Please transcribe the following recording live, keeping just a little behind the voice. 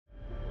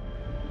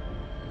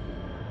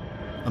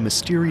a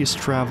mysterious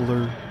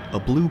traveler, a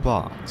blue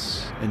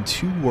box, and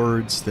two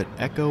words that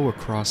echo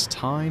across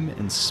time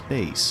and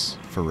space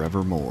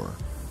forevermore.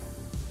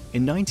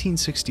 In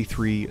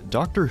 1963,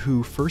 Doctor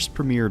Who first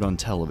premiered on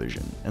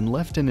television and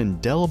left an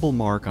indelible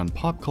mark on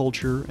pop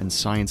culture and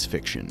science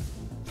fiction.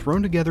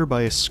 Thrown together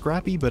by a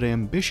scrappy but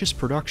ambitious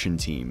production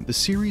team, the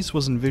series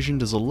was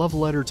envisioned as a love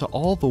letter to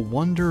all the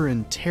wonder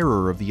and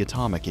terror of the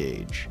atomic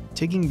age,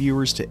 taking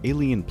viewers to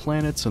alien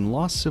planets and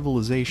lost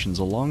civilizations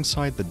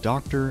alongside the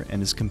Doctor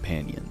and his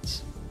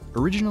companions.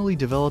 Originally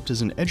developed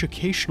as an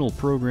educational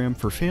program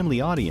for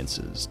family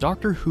audiences,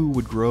 Doctor Who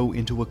would grow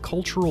into a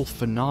cultural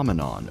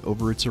phenomenon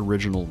over its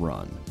original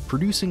run,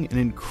 producing an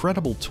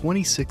incredible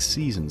 26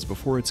 seasons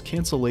before its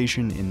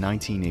cancellation in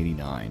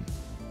 1989.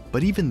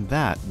 But even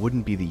that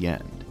wouldn't be the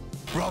end.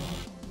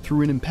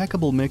 Through an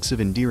impeccable mix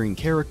of endearing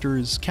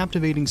characters,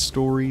 captivating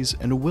stories,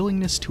 and a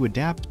willingness to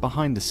adapt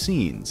behind the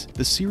scenes,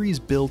 the series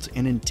built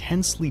an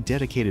intensely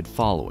dedicated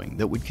following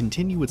that would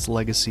continue its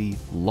legacy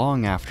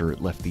long after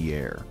it left the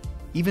air.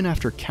 Even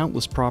after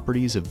countless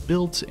properties have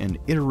built and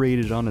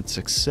iterated on its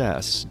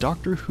success,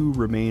 Doctor Who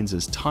remains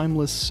as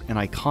timeless and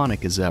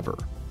iconic as ever,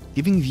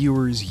 giving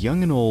viewers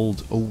young and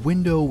old a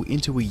window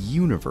into a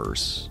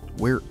universe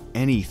where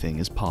anything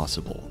is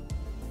possible.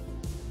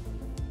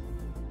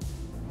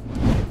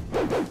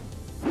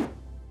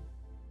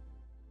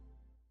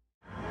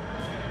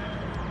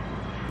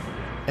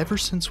 Ever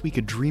since we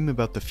could dream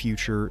about the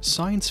future,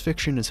 science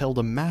fiction has held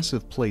a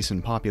massive place in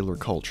popular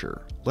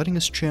culture, letting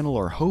us channel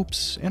our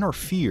hopes and our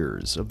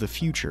fears of the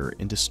future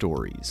into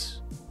stories.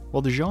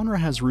 While the genre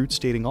has roots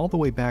dating all the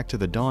way back to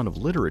the dawn of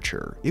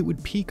literature, it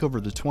would peak over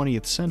the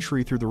 20th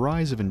century through the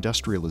rise of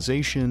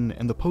industrialization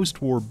and the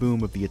post-war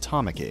boom of the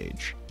atomic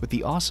age, with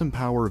the awesome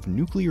power of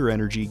nuclear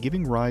energy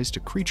giving rise to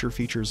creature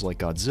features like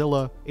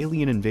Godzilla,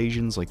 alien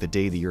invasions like The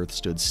Day the Earth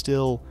Stood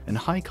Still, and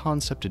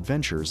high-concept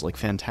adventures like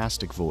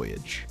Fantastic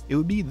Voyage. It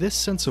would be this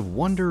sense of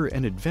wonder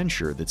and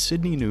adventure that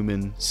Sidney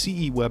Newman,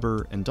 C.E.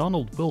 Weber, and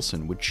Donald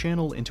Wilson would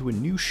channel into a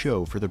new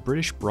show for the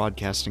British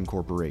Broadcasting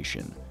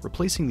Corporation,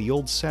 replacing the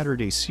old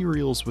Saturday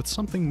serials with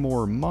something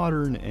more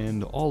modern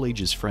and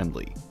all-ages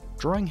friendly.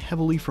 Drawing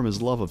heavily from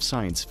his love of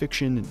science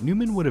fiction,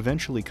 Newman would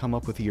eventually come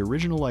up with the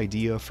original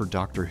idea for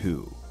Doctor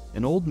Who,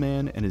 an old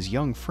man and his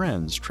young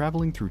friends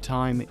traveling through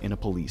time in a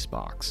police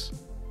box.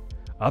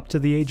 Up to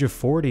the age of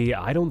 40,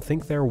 I don't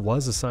think there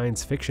was a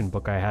science fiction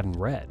book I hadn't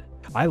read.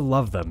 I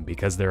love them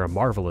because they're a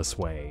marvelous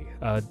way,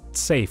 a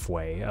safe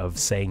way, of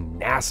saying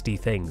nasty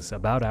things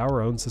about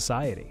our own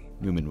society,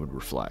 Newman would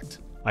reflect.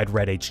 I'd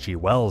read H.G.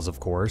 Wells, of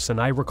course, and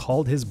I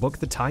recalled his book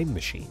The Time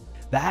Machine.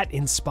 That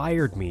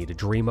inspired me to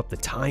dream up the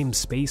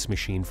time-space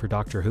machine for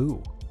Doctor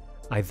Who.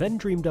 I then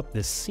dreamed up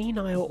this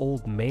senile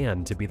old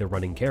man to be the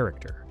running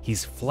character.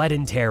 He's fled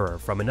in terror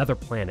from another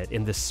planet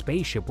in this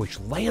spaceship which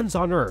lands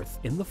on Earth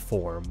in the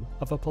form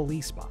of a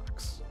police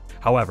box.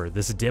 However,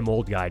 this dim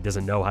old guy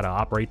doesn't know how to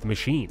operate the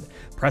machine,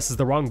 presses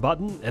the wrong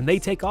button, and they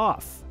take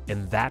off.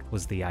 And that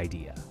was the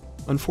idea.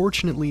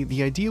 Unfortunately,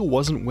 the idea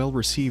wasn't well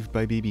received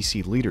by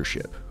BBC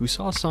leadership, who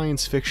saw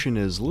science fiction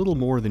as little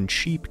more than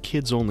cheap,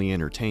 kids-only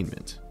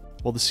entertainment.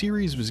 While the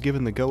series was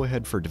given the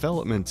go-ahead for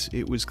development,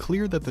 it was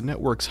clear that the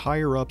network's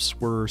higher-ups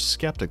were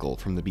skeptical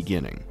from the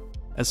beginning.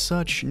 As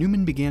such,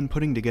 Newman began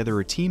putting together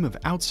a team of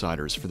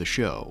outsiders for the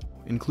show,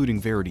 including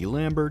Verity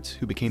Lambert,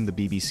 who became the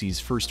BBC's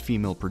first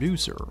female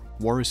producer,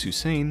 Waris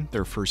Hussain,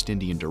 their first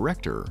Indian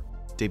director,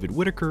 David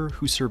Whittaker,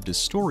 who served as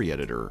story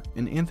editor,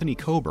 and Anthony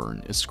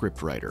Coburn as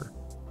scriptwriter.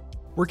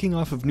 Working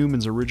off of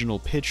Newman's original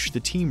pitch, the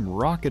team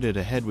rocketed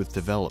ahead with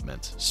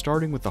development,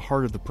 starting with the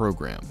heart of the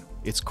program,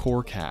 its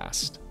core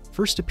cast.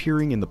 First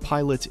appearing in the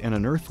pilot An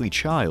Unearthly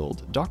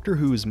Child, Doctor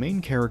Who's main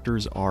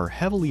characters are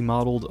heavily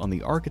modeled on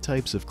the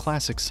archetypes of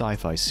classic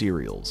sci-fi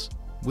serials.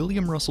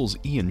 William Russell's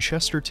Ian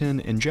Chesterton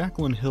and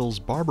Jacqueline Hill's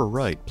Barbara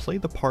Wright play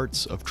the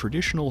parts of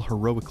traditional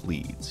heroic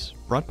leads,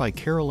 brought by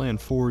Carol Ann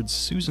Ford's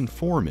Susan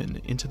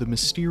Foreman into the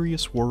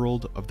mysterious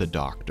world of the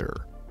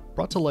Doctor.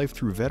 Brought to life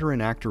through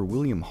veteran actor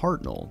William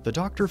Hartnell, the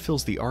Doctor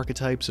fills the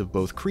archetypes of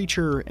both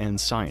creature and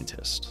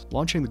scientist,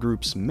 launching the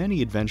group's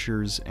many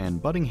adventures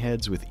and butting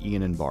heads with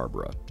Ian and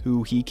Barbara,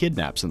 who he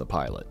kidnaps in the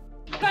pilot.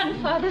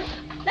 Grandfather,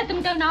 let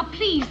them go now,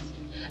 please.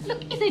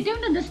 Look, if they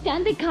don't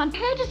understand, they can't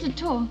hurt us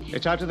at all.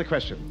 It's out of the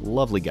question.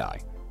 Lovely guy.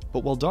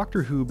 But while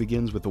Doctor Who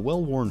begins with the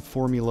well-worn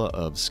formula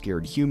of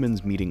scared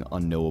humans meeting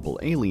unknowable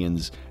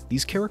aliens,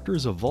 these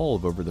characters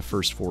evolve over the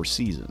first 4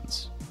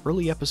 seasons.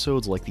 Early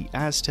episodes like the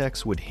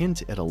Aztecs would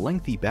hint at a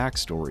lengthy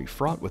backstory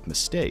fraught with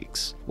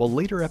mistakes, while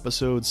later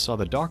episodes saw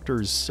the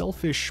Doctor's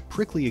selfish,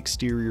 prickly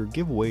exterior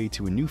give way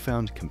to a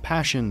newfound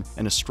compassion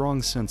and a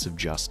strong sense of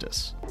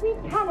justice. We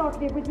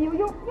cannot live with you.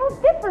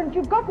 You're different.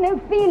 You've got no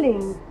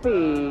feelings.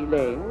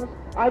 Feelings?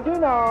 I do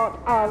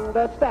not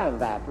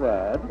understand that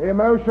word.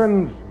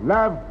 Emotions,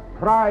 love,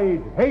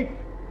 pride, hate,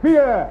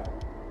 fear.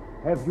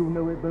 Have you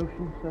no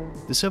emotion, sir?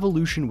 This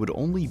evolution would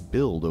only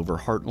build over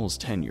Hartnell's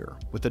tenure,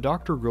 with the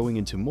Doctor growing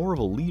into more of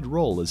a lead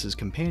role as his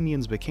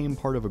companions became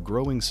part of a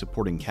growing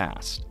supporting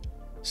cast.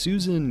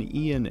 Susan,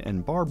 Ian,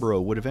 and Barbara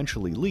would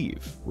eventually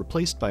leave,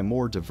 replaced by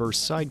more diverse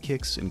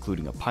sidekicks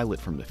including a pilot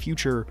from the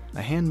future,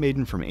 a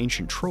handmaiden from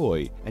ancient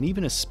Troy, and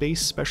even a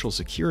space special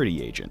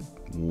security agent,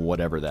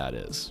 whatever that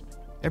is.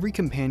 Every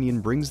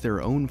companion brings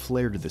their own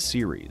flair to the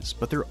series,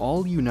 but they're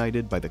all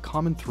united by the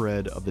common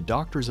thread of the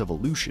Doctor's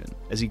evolution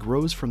as he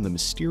grows from the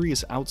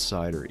mysterious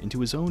outsider into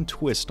his own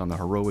twist on the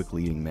heroic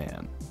leading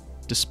man.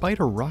 Despite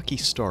a rocky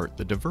start,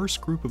 the diverse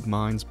group of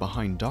minds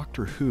behind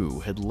Doctor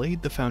Who had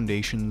laid the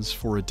foundations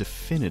for a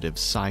definitive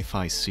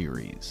sci-fi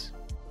series.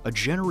 A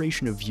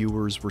generation of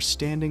viewers were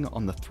standing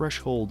on the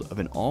threshold of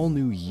an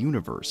all-new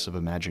universe of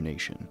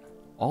imagination.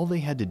 All they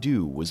had to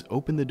do was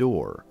open the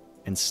door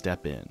and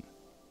step in.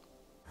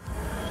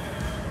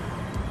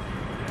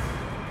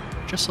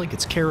 Just like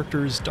its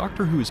characters,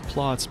 Doctor Who's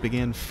plots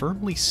began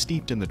firmly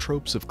steeped in the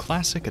tropes of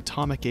classic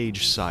atomic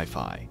age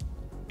sci-fi.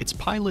 Its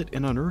pilot,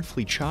 an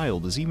unearthly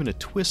child, is even a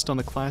twist on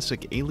the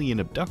classic alien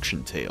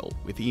abduction tale,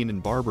 with Ian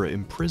and Barbara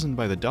imprisoned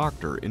by the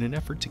Doctor in an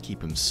effort to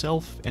keep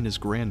himself and his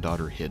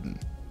granddaughter hidden.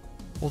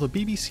 While the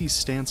BBC's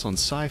stance on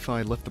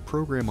sci-fi left the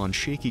program on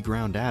shaky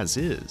ground as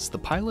is, the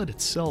pilot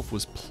itself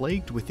was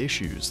plagued with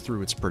issues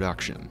through its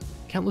production.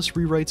 Countless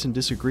rewrites and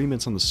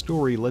disagreements on the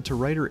story led to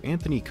writer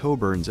Anthony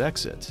Coburn's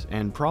exit,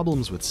 and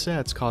problems with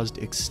sets caused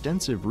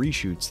extensive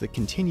reshoots that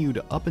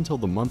continued up until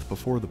the month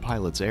before the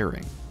pilot's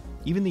airing.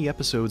 Even the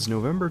episode's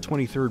November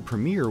 23rd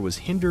premiere was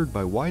hindered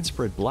by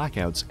widespread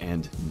blackouts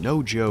and,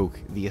 no joke,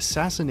 the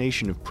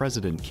assassination of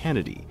President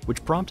Kennedy,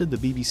 which prompted the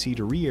BBC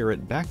to re-air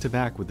it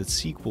back-to-back with its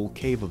sequel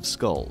Cave of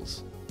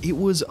Skulls. It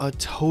was a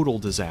total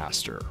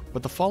disaster,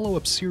 but the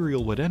follow-up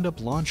serial would end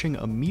up launching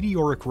a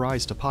meteoric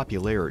rise to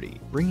popularity,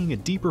 bringing a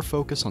deeper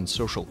focus on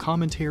social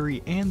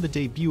commentary and the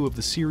debut of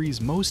the series'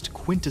 most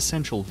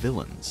quintessential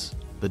villains,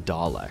 the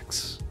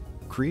Daleks.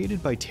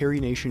 Created by Terry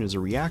Nation as a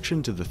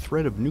reaction to the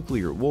threat of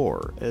nuclear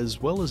war,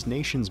 as well as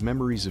Nation's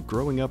memories of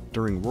growing up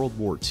during World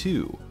War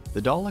II,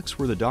 the Daleks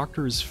were the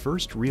Doctor's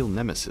first real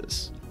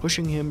nemesis,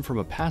 pushing him from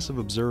a passive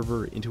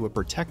observer into a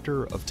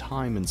protector of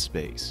time and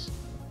space.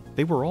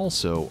 They were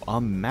also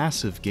a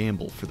massive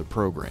gamble for the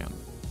program.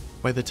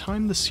 By the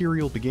time the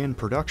serial began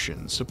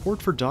production,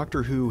 support for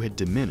Doctor Who had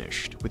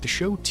diminished, with the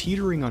show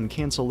teetering on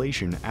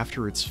cancellation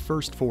after its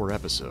first 4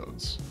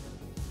 episodes.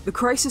 The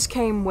crisis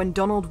came when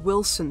Donald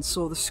Wilson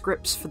saw the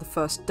scripts for the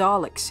first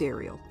Dalek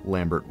serial.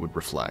 Lambert would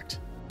reflect.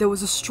 There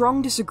was a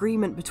strong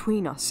disagreement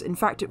between us. In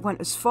fact, it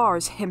went as far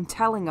as him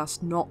telling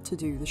us not to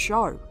do the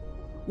show.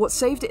 What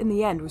saved it in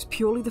the end was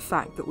purely the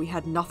fact that we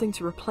had nothing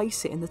to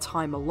replace it in the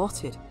time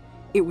allotted.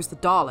 It was the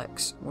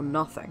Daleks, or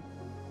nothing.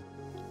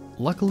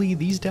 Luckily,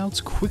 these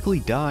doubts quickly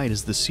died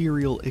as the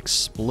serial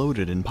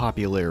exploded in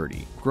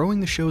popularity,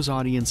 growing the show's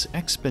audience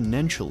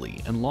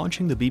exponentially and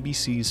launching the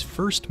BBC's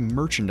first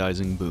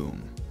merchandising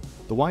boom.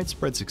 The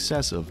widespread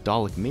success of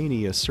Dalek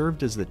Mania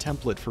served as the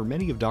template for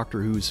many of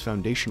Doctor Who's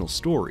foundational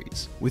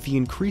stories, with the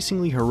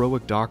increasingly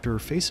heroic Doctor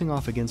facing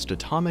off against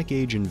atomic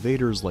age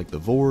invaders like the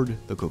Vord,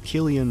 the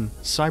Kokillian,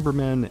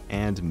 Cybermen,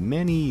 and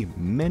many,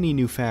 many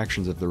new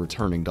factions of the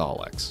returning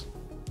Daleks.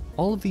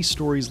 All of these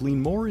stories lean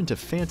more into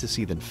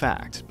fantasy than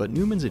fact, but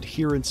Newman's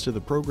adherence to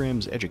the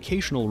program's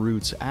educational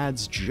roots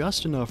adds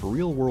just enough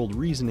real-world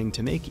reasoning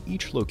to make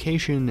each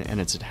location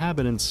and its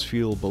inhabitants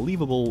feel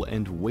believable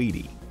and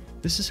weighty.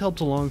 This is helped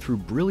along through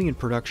brilliant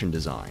production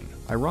design,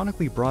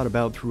 ironically brought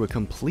about through a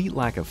complete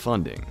lack of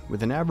funding,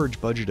 with an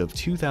average budget of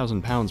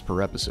 £2,000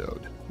 per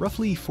episode,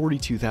 roughly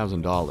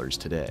 $42,000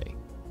 today.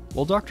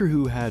 While Doctor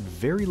Who had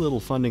very little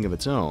funding of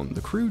its own,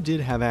 the crew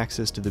did have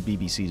access to the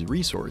BBC's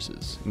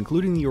resources,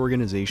 including the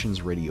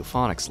organization's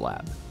radiophonics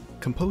lab.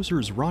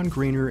 Composers Ron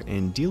Grainer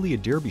and Delia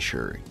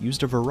Derbyshire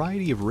used a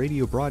variety of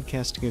radio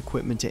broadcasting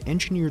equipment to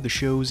engineer the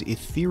show's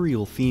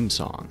ethereal theme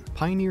song,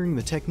 pioneering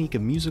the technique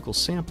of musical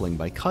sampling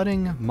by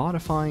cutting,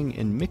 modifying,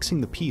 and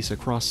mixing the piece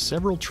across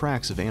several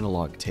tracks of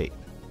analog tape.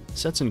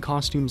 Sets and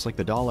costumes like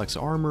the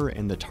Daleks' armor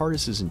and the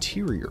TARDIS's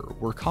interior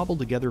were cobbled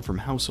together from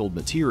household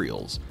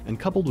materials, and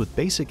coupled with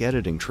basic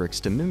editing tricks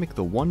to mimic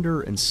the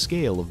wonder and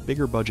scale of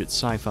bigger-budget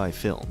sci-fi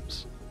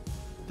films.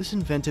 This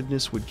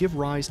inventiveness would give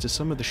rise to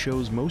some of the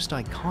show's most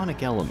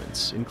iconic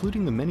elements,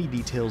 including the many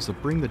details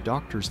that bring the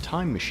Doctor's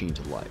time machine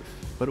to life,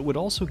 but it would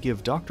also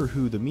give Doctor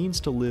Who the means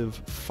to live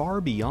far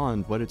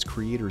beyond what its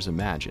creators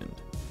imagined.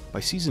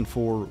 By season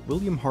 4,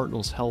 William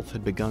Hartnell's health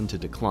had begun to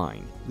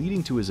decline,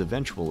 leading to his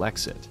eventual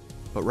exit.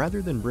 But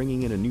rather than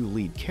bringing in a new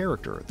lead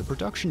character, the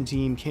production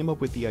team came up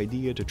with the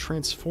idea to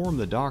transform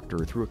the Doctor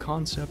through a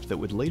concept that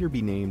would later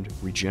be named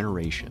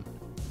regeneration.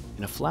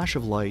 In a flash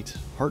of light,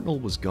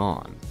 Hartnell was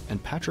gone,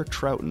 and Patrick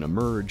Troughton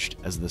emerged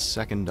as the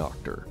second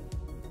Doctor.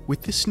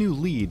 With this new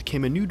lead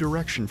came a new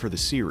direction for the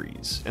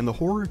series, and the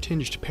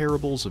horror-tinged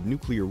parables of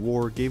nuclear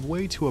war gave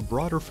way to a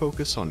broader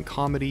focus on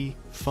comedy,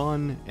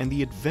 fun, and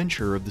the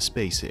adventure of the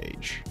space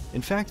age.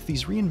 In fact,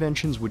 these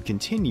reinventions would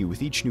continue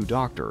with each new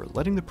Doctor,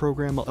 letting the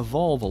program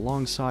evolve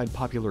alongside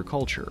popular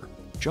culture.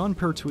 Jon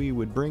Pertwee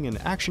would bring an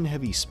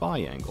action-heavy spy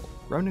angle,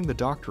 grounding the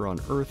Doctor on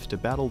Earth to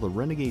battle the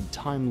renegade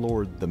Time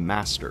Lord, the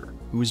Master,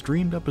 who was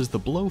dreamed up as the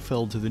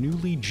Blofeld to the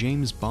newly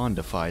James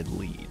Bondified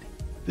lead.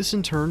 This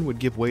in turn would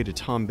give way to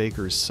Tom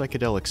Baker's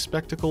psychedelic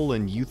spectacle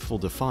and youthful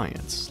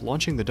defiance,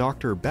 launching the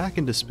Doctor back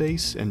into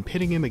space and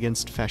pitting him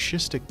against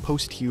fascistic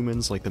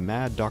post-humans like the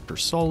mad Dr.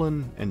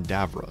 Solon and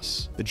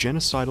Davros, the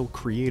genocidal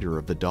creator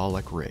of the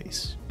Dalek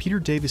race. Peter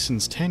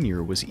Davison's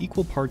tenure was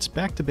equal parts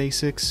back to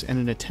basics and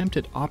an attempt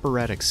at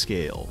operatic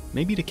scale,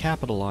 maybe to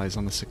capitalize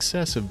on the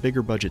success of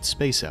bigger-budget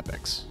space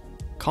epics.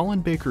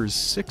 Colin Baker's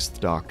Sixth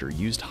Doctor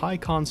used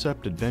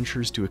high-concept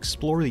adventures to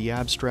explore the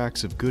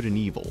abstracts of good and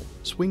evil,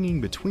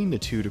 swinging between the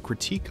two to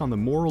critique on the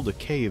moral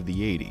decay of the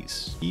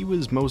 80s. He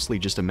was mostly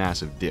just a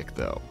massive dick,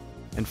 though.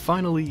 And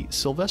finally,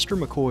 Sylvester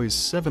McCoy's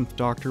Seventh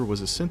Doctor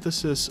was a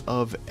synthesis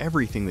of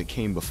everything that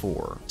came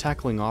before,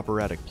 tackling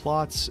operatic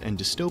plots and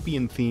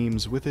dystopian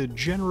themes with a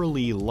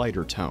generally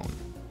lighter tone.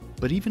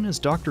 But even as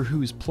Doctor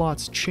Who's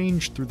plots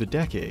changed through the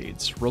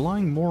decades,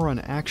 relying more on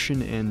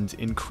action and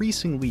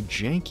increasingly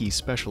janky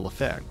special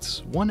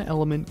effects, one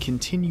element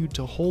continued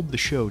to hold the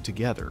show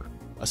together: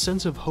 a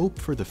sense of hope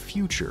for the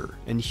future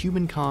and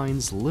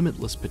humankind's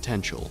limitless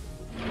potential.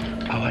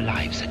 Our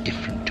lives are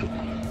different to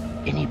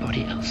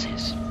anybody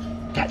else's.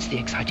 That's the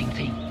exciting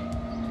thing.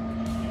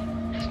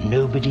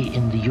 Nobody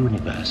in the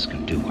universe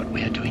can do what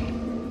we're doing.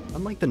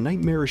 Unlike the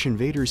nightmarish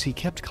invaders he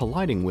kept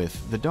colliding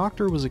with, the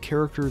Doctor was a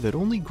character that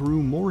only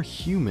grew more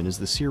human as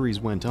the series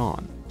went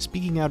on,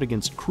 speaking out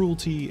against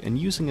cruelty and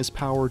using his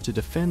power to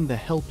defend the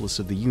helpless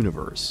of the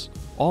universe,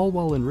 all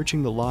while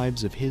enriching the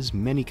lives of his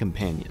many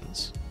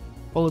companions.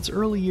 While its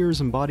early years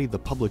embodied the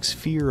public's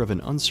fear of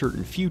an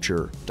uncertain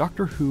future,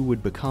 Doctor Who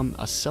would become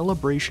a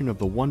celebration of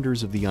the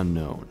wonders of the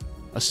unknown,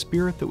 a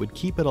spirit that would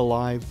keep it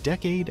alive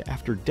decade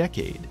after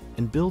decade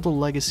and build a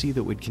legacy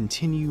that would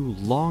continue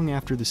long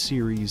after the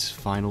series'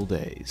 final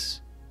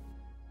days.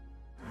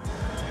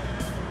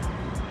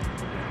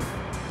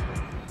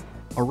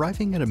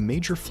 Arriving at a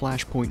major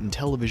flashpoint in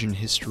television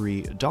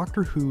history,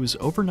 Doctor Who's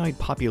overnight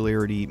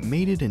popularity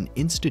made it an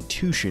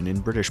institution in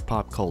British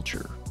pop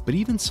culture. But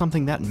even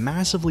something that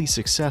massively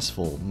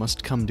successful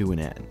must come to an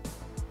end.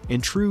 In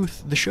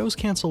truth, the show's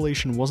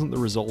cancellation wasn't the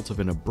result of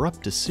an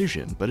abrupt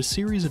decision, but a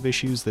series of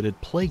issues that had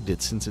plagued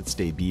it since its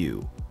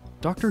debut.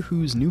 Doctor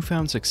Who's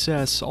newfound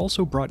success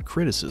also brought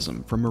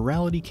criticism from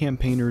morality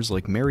campaigners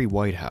like Mary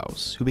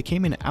Whitehouse, who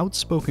became an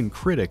outspoken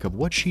critic of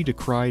what she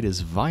decried as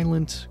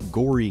violent,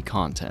 gory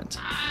content.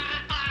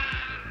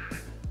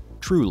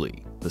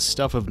 Truly, the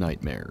stuff of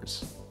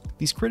nightmares.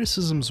 These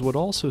criticisms would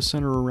also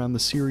center around the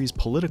series'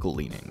 political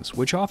leanings,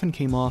 which often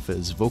came off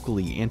as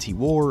vocally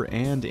anti-war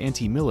and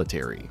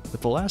anti-military,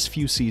 with the last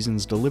few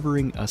seasons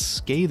delivering a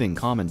scathing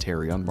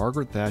commentary on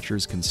Margaret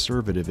Thatcher's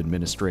Conservative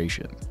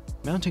administration.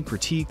 Mounting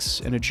critiques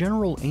and a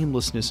general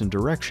aimlessness in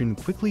direction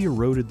quickly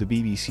eroded the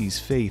BBC's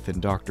faith in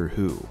Doctor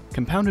Who,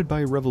 compounded by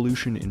a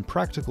revolution in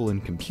practical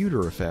and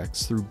computer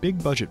effects through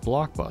big-budget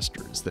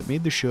blockbusters that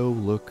made the show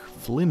look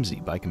flimsy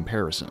by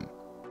comparison.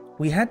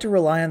 We had to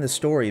rely on the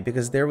story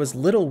because there was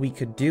little we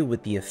could do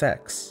with the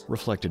effects,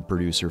 reflected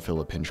producer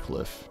Philip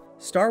Hinchcliffe.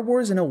 Star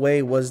Wars in a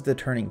way was the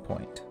turning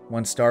point.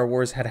 Once Star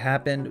Wars had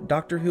happened,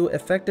 Doctor Who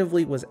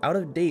effectively was out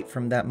of date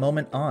from that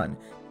moment on,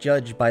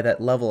 judged by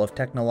that level of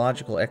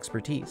technological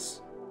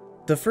expertise.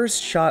 The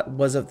first shot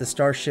was of the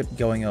starship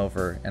going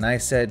over, and I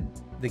said,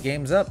 "The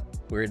game's up,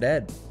 we're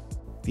dead."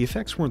 The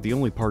effects weren't the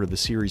only part of the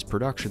series'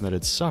 production that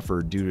had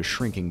suffered due to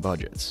shrinking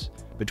budgets.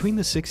 Between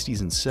the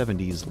 60s and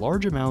 70s,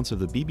 large amounts of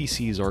the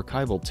BBC's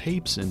archival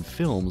tapes and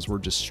films were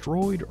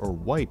destroyed or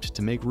wiped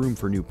to make room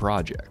for new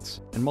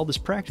projects. And while this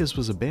practice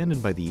was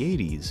abandoned by the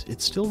 80s,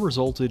 it still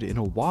resulted in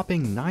a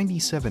whopping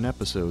 97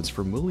 episodes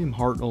from William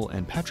Hartnell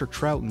and Patrick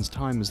Troughton's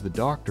time as the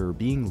Doctor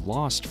being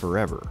lost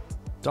forever.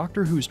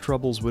 Doctor Who's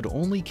troubles would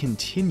only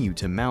continue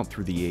to mount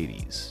through the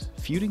 80s.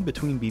 Feuding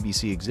between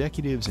BBC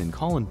executives and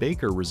Colin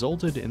Baker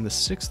resulted in the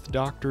Sixth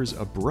Doctor's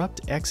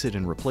abrupt exit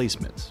and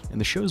replacement, and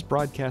the show's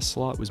broadcast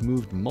slot was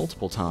moved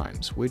multiple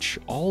times, which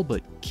all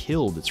but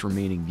killed its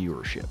remaining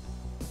viewership.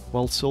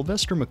 While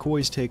Sylvester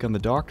McCoy's take on the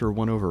Doctor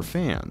won over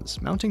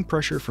fans, mounting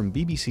pressure from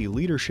BBC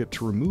leadership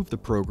to remove the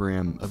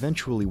program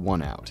eventually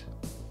won out.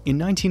 In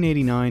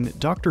 1989,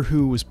 Doctor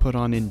Who was put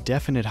on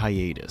indefinite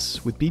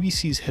hiatus, with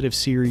BBC's head of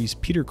series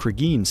Peter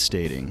Cregeen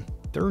stating,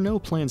 "There are no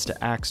plans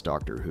to axe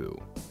Doctor Who,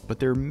 but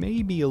there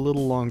may be a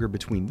little longer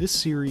between this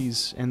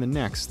series and the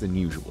next than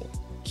usual."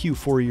 Cue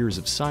 4 years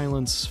of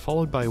silence,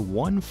 followed by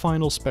one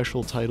final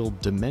special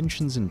titled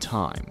Dimensions in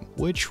Time,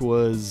 which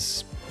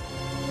was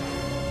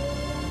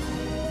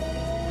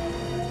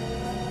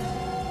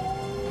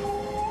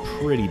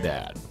pretty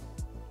bad.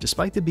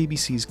 Despite the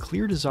BBC's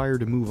clear desire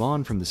to move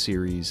on from the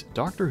series,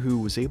 Doctor Who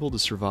was able to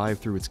survive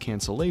through its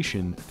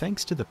cancellation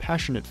thanks to the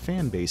passionate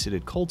fan base it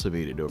had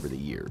cultivated over the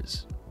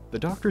years. The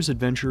Doctor's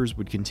adventures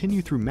would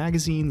continue through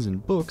magazines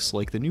and books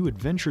like The New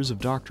Adventures of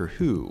Doctor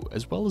Who,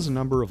 as well as a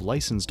number of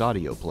licensed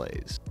audio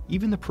plays.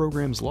 Even the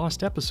program's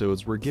lost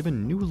episodes were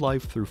given new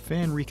life through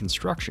fan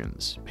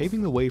reconstructions,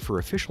 paving the way for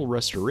official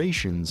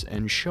restorations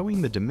and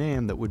showing the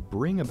demand that would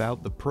bring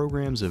about the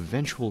program's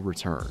eventual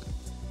return.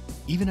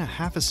 Even a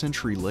half a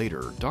century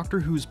later, Doctor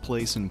Who's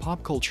place in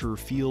pop culture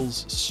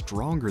feels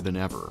stronger than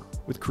ever,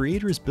 with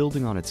creators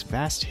building on its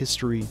vast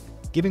history,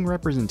 giving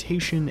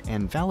representation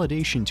and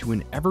validation to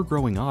an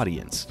ever-growing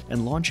audience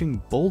and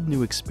launching bold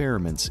new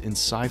experiments in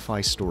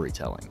sci-fi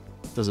storytelling.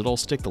 Does it all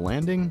stick the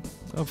landing?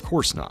 Of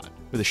course not.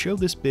 With a show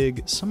this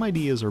big, some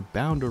ideas are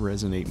bound to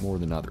resonate more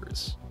than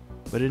others.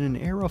 But in an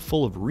era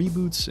full of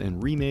reboots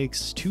and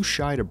remakes too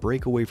shy to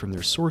break away from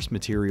their source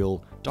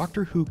material,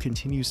 Doctor Who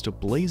continues to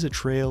blaze a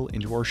trail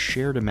into our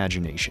shared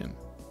imagination,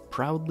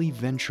 proudly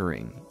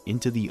venturing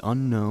into the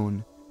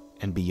unknown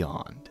and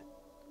beyond.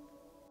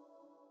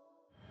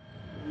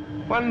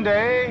 One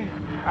day,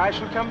 I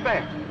shall come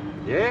back.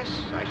 Yes,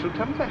 I shall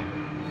come back.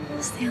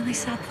 That's the only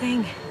sad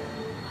thing.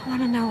 I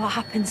want to know what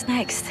happens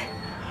next.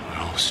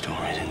 All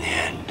stories in the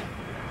end.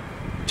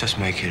 Just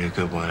make it a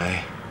good one,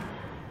 eh?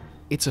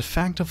 It's a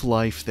fact of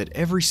life that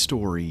every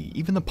story,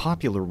 even the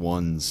popular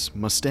ones,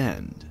 must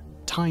end.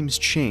 Times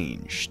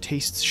change,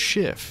 tastes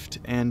shift,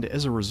 and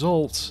as a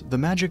result, the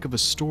magic of a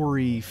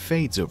story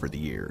fades over the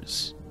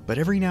years. But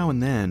every now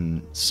and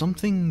then,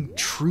 something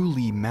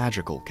truly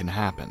magical can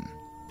happen.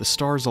 The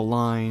stars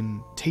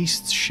align,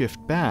 tastes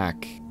shift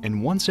back,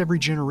 and once every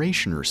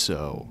generation or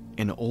so,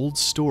 an old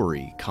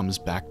story comes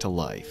back to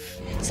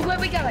life. So where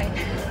are we going?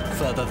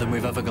 Further than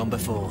we've ever gone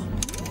before.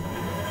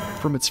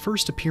 From its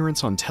first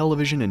appearance on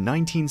television in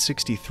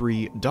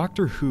 1963,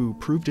 Doctor Who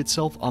proved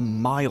itself a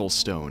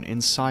milestone in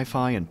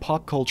sci-fi and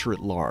pop culture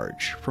at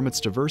large, from its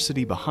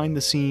diversity behind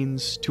the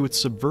scenes, to its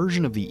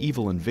subversion of the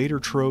evil invader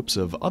tropes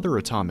of other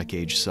atomic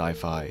age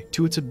sci-fi,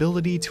 to its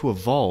ability to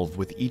evolve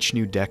with each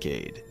new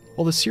decade.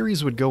 While the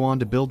series would go on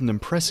to build an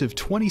impressive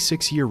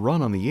 26-year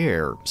run on the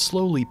air,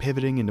 slowly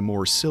pivoting into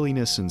more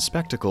silliness and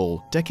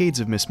spectacle,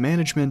 decades of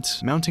mismanagement,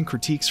 mounting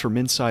critiques from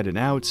inside and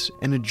out,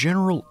 and a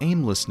general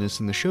aimlessness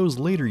in the show's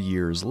later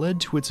years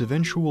led to its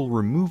eventual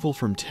removal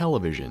from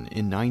television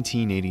in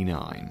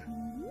 1989.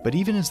 But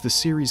even as the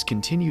series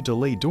continued to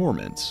lay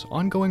dormant,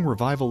 ongoing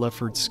revival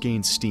efforts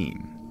gained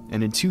steam.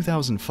 And in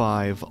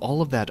 2005,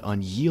 all of that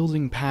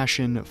unyielding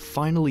passion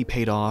finally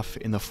paid off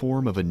in the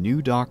form of a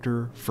new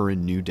Doctor for a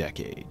new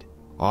decade.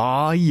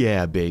 Aw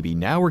yeah, baby,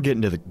 now we're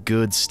getting to the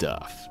good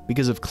stuff.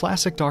 Because if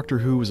classic Doctor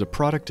Who was a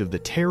product of the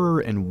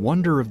terror and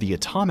wonder of the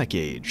atomic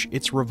age,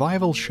 its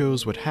revival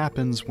shows what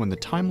happens when the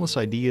timeless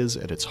ideas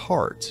at its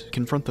heart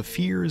confront the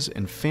fears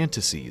and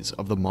fantasies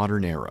of the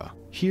modern era.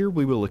 Here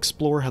we will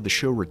explore how the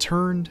show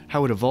returned,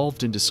 how it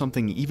evolved into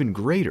something even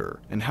greater,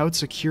 and how it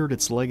secured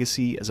its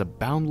legacy as a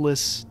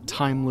boundless,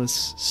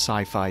 timeless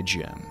sci-fi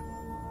gem.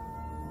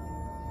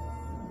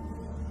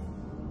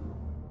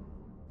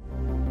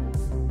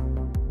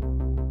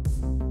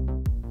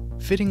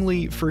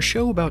 Fittingly, for a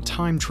show about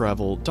time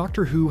travel,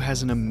 Doctor Who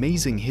has an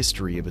amazing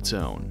history of its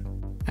own.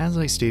 As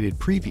I stated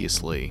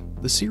previously,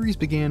 the series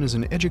began as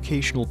an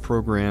educational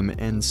program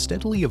and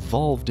steadily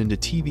evolved into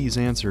TV's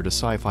answer to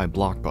sci-fi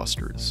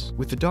blockbusters,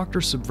 with the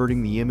Doctor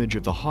subverting the image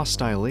of the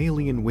hostile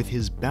alien with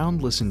his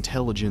boundless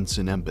intelligence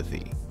and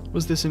empathy.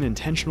 Was this an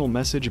intentional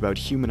message about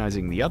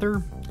humanizing the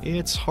other?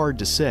 It's hard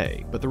to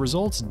say, but the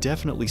results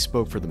definitely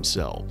spoke for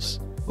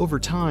themselves. Over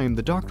time,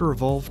 the Doctor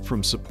evolved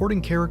from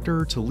supporting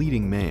character to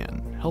leading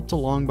man, helped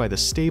along by the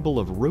stable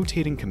of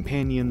rotating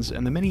companions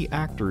and the many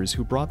actors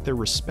who brought their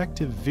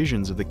respective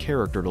visions of the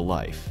character to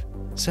life.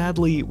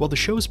 Sadly, while the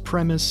show's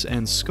premise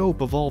and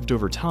scope evolved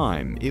over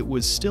time, it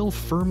was still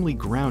firmly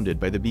grounded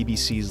by the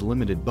BBC's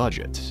limited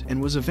budget, and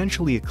was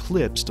eventually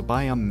eclipsed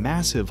by a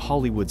massive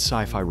Hollywood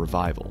sci-fi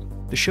revival.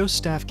 The show's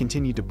staff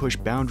continued to push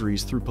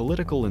boundaries through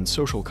political and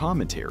social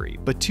commentary,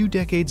 but 2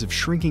 decades of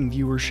shrinking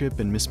viewership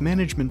and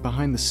mismanagement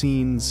behind the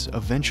scenes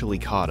eventually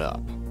caught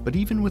up. But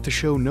even with the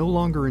show no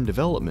longer in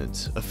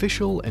development,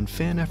 official and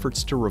fan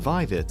efforts to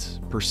revive it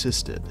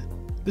persisted.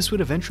 This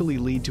would eventually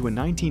lead to a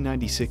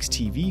 1996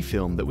 TV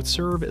film that would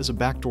serve as a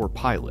backdoor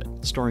pilot,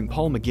 starring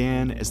Paul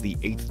McGann as the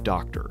 8th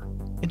Doctor.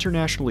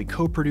 Internationally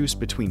co-produced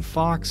between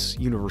Fox,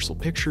 Universal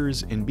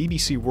Pictures, and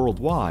BBC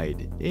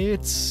Worldwide,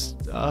 it's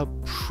a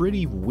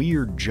pretty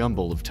weird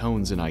jumble of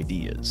tones and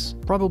ideas.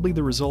 Probably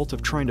the result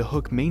of trying to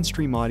hook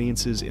mainstream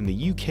audiences in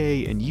the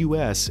UK and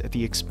US at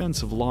the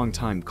expense of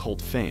longtime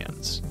cult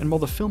fans. And while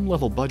the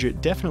film-level budget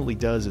definitely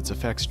does its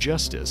effects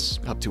justice,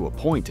 up to a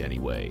point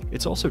anyway,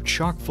 it's also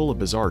chock full of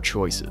bizarre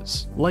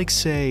choices. Like,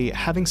 say,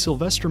 having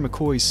Sylvester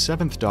McCoy's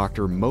 7th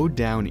Doctor mowed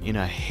down in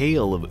a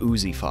hail of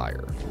Uzi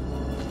fire.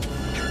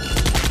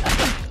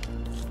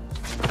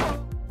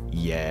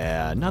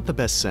 Yeah, not the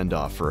best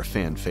send-off for a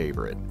fan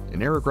favorite,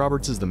 and Eric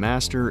Roberts as the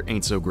Master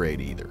ain't so great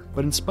either.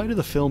 But in spite of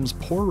the film's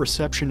poor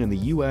reception in the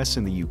US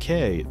and the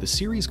UK, the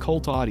series'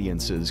 cult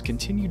audiences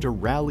continued to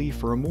rally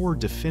for a more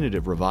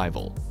definitive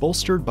revival,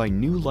 bolstered by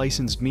new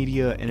licensed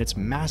media and its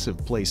massive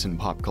place in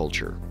pop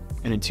culture.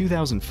 And in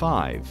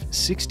 2005,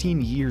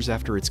 16 years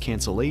after its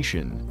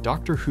cancellation,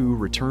 Doctor Who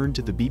returned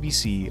to the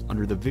BBC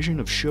under the vision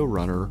of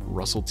showrunner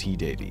Russell T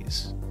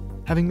Davies.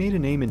 Having made a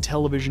name in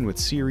television with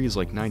series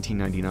like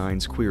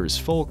 1999's Queer as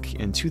Folk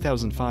and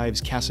 2005's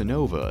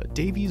Casanova,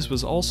 Davies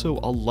was also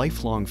a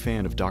lifelong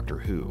fan of Doctor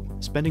Who,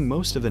 spending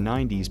most of the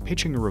 90s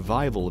pitching a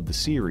revival of the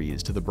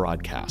series to the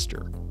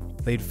broadcaster.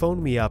 They'd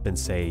phone me up and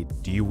say,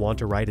 "Do you want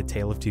to write A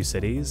Tale of Two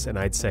Cities?" And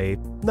I'd say,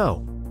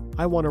 "No,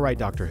 I want to write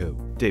Doctor Who.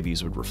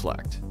 Davies would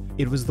reflect.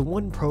 It was the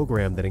one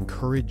program that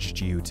encouraged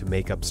you to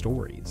make up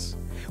stories.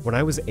 When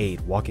I was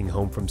 8, walking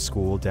home from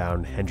school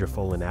down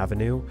Hendrefullen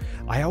Avenue,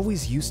 I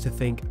always used to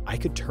think I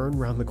could turn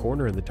around the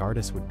corner and the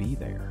TARDIS would be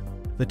there.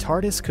 The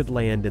TARDIS could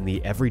land in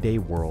the everyday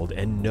world,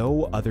 and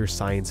no other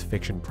science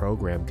fiction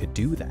program could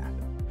do that.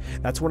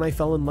 That's when I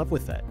fell in love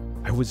with it.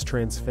 I was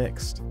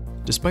transfixed.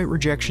 Despite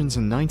rejections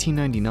in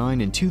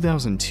 1999 and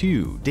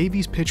 2002,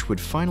 Davies' pitch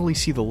would finally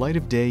see the light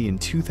of day in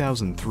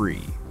 2003,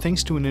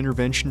 thanks to an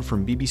intervention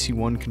from BBC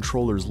One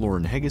controllers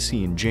Lauren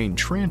Hegasey and Jane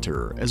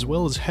Tranter, as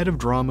well as head of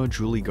drama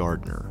Julie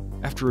Gardner.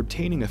 After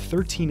obtaining a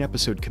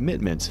 13-episode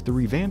commitment, the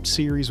revamped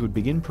series would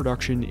begin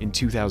production in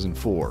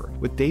 2004,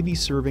 with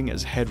Davies serving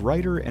as head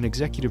writer and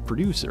executive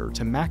producer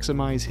to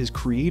maximize his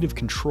creative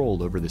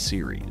control over the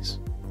series.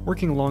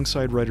 Working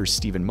alongside writers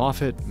Stephen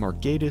Moffat, Mark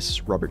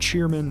Gatiss, Robert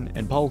Shearman,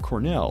 and Paul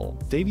Cornell,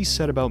 Davies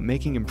set about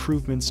making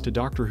improvements to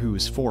Doctor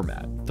Who's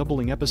format,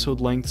 doubling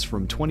episode lengths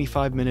from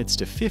 25 minutes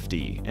to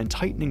 50 and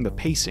tightening the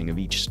pacing of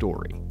each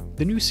story.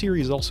 The new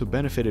series also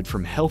benefited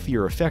from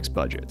healthier effects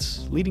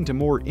budgets, leading to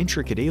more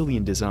intricate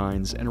alien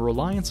designs and a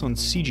reliance on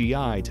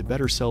CGI to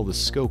better sell the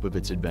scope of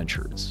its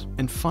adventures.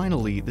 And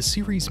finally, the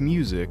series'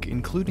 music,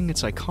 including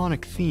its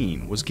iconic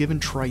theme, was given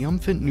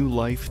triumphant new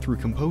life through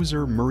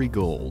composer Murray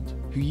Gold,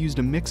 who used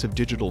a mix of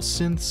digital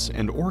synths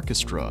and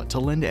orchestra to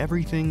lend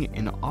everything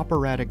an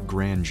operatic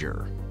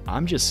grandeur.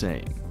 I'm just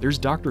saying, there's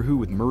Doctor Who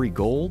with Murray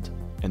Gold,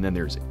 and then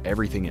there's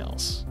everything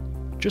else.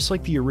 Just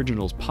like the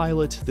original's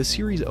pilot, the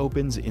series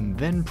opens in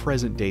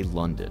then-present-day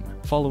London,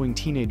 following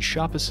teenage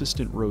shop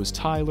assistant Rose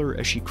Tyler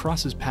as she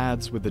crosses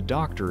paths with the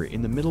Doctor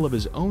in the middle of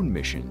his own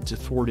mission to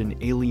thwart an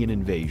alien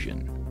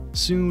invasion.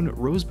 Soon,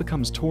 Rose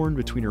becomes torn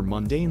between her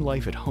mundane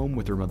life at home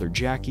with her mother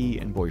Jackie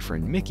and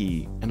boyfriend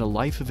Mickey, and a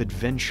life of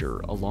adventure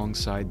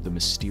alongside the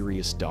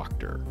mysterious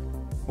Doctor.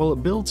 While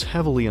it builds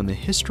heavily on the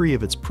history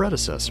of its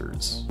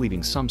predecessors,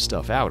 leaving some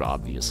stuff out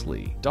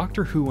obviously,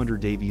 Doctor Who under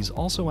Davies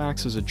also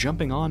acts as a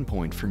jumping-on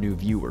point for new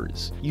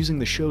viewers, using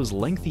the show's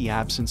lengthy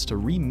absence to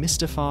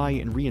remystify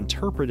and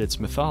reinterpret its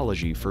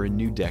mythology for a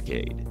new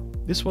decade.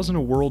 This wasn't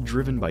a world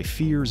driven by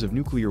fears of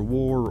nuclear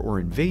war or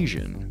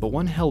invasion, but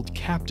one held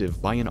captive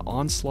by an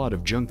onslaught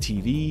of junk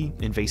TV,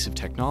 invasive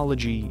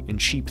technology, and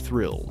cheap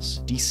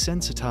thrills,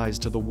 desensitized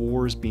to the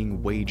wars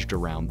being waged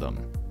around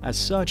them. As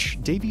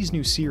such, Davies'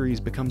 new series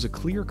becomes a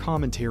clear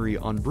commentary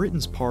on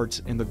Britain's part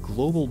in the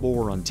global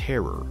war on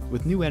terror,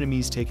 with new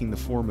enemies taking the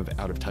form of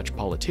out-of-touch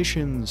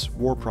politicians,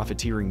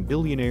 war-profiteering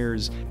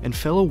billionaires, and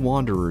fellow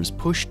wanderers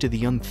pushed to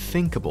the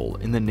unthinkable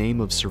in the name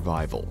of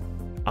survival.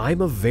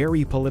 I'm a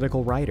very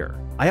political writer.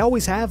 I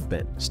always have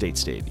been,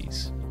 states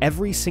Davies.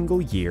 Every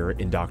single year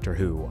in Doctor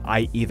Who,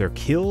 I either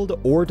killed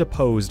or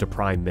deposed a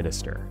prime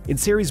minister. In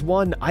Series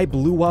 1, I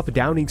blew up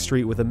Downing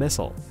Street with a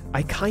missile.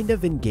 I kind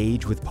of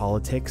engage with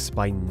politics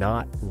by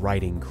not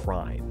writing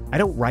crime. I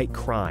don't write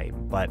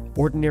crime, but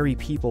ordinary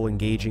people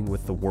engaging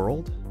with the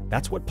world,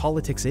 that's what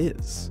politics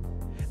is.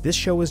 This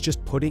show is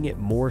just putting it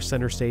more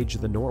center stage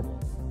than normal.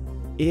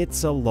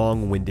 It's a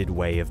long-winded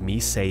way of me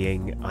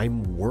saying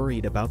I'm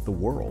worried about the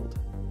world.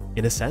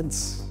 In a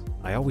sense,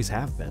 I always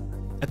have been.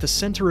 At the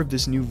center of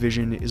this new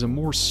vision is a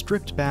more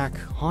stripped-back,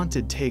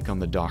 haunted take on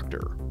the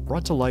Doctor,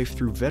 brought to life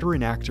through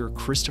veteran actor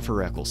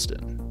Christopher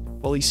Eccleston.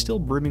 While he's still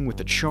brimming with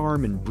the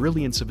charm and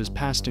brilliance of his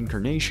past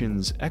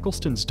incarnations,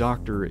 Eccleston's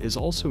Doctor is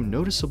also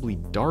noticeably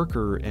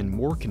darker and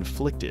more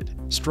conflicted,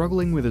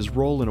 struggling with his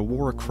role in a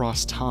war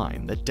across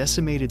time that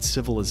decimated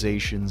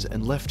civilizations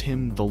and left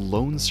him the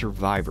lone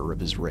survivor of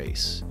his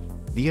race.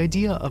 The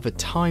idea of a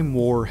time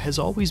war has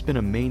always been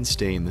a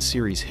mainstay in the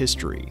series'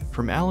 history,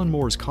 from Alan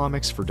Moore's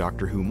comics for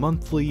Doctor Who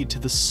Monthly to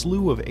the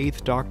slew of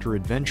 8th Doctor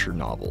adventure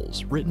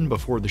novels written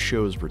before the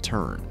show's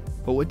return.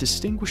 But what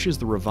distinguishes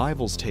the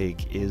revival's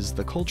take is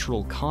the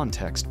cultural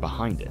context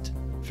behind it.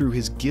 Through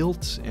his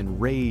guilt and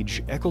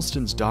rage,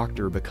 Eccleston's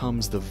Doctor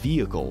becomes the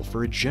vehicle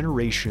for a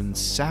generation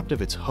sapped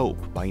of its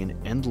hope by an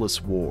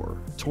endless war,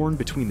 torn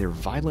between their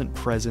violent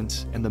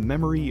present and the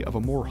memory of a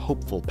more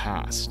hopeful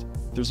past.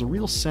 There's a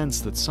real sense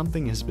that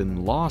something has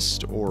been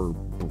lost or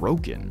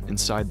broken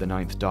inside the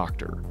 9th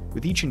Doctor,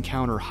 with each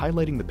encounter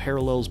highlighting the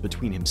parallels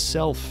between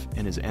himself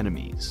and his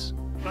enemies.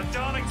 The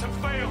Daleks have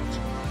failed!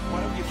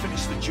 Why don't you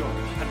finish the job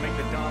and make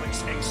the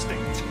Daleks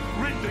extinct?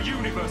 Rid the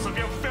universe of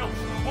your filth!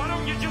 Why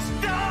don't you just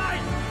die?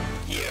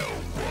 You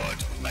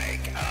would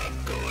make a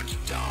good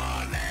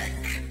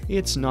Dalek.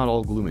 It's not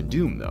all gloom and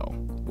doom, though.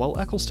 While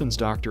Eccleston's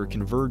Doctor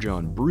can verge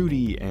on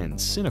broody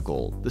and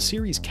cynical, the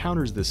series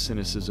counters this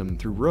cynicism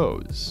through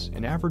Rose,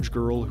 an average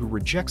girl who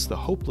rejects the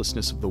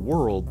hopelessness of the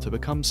world to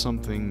become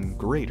something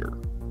greater.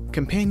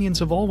 Companions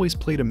have always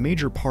played a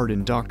major part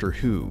in Doctor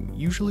Who,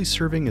 usually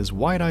serving as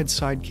wide-eyed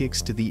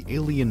sidekicks to the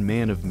alien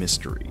man of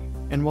mystery.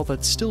 And while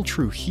that's still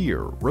true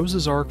here,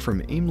 Rose's arc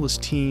from aimless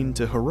teen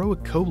to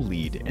heroic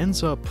co-lead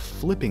ends up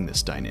flipping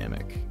this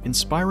dynamic,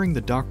 inspiring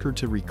the Doctor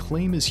to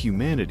reclaim his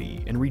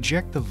humanity and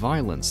reject the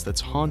violence that's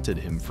haunted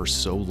him for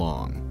so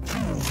long.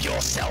 Prove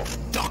yourself,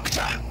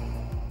 Doctor!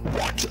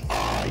 What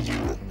are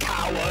you,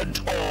 coward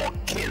or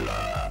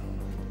killer?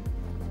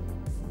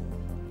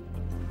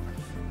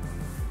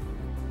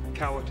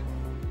 coward.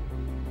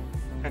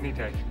 Any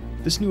day.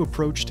 This new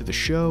approach to the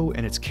show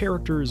and its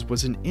characters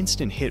was an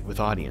instant hit with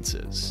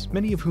audiences,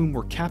 many of whom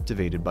were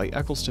captivated by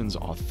Eccleston's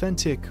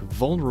authentic,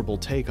 vulnerable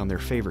take on their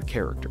favorite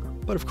character.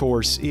 But of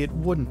course, it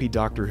wouldn't be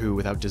Doctor Who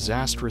without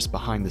disastrous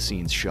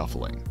behind-the-scenes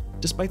shuffling.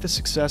 Despite the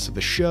success of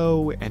the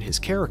show and his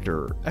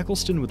character,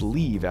 Eccleston would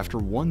leave after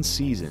one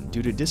season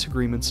due to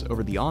disagreements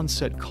over the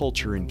on-set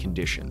culture and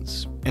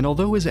conditions. And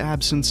although his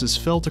absence is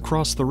felt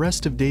across the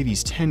rest of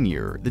Davies'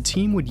 tenure, the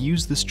team would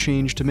use this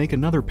change to make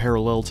another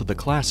parallel to the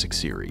classic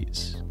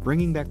series,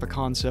 bringing back the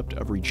concept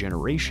of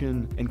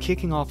regeneration and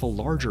kicking off a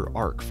larger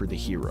arc for the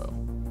hero.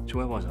 So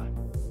where was I?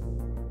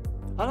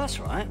 Oh, that's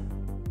right.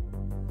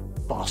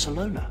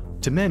 Barcelona.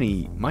 To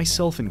many,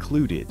 myself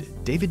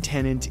included, David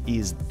Tennant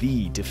is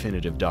the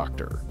definitive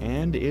Doctor,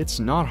 and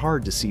it's not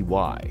hard to see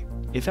why.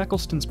 If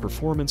Eccleston's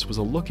performance was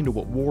a look into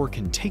what war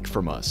can take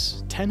from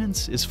us,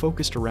 Tennant's is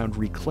focused around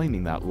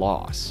reclaiming that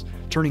loss,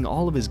 turning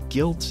all of his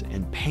guilt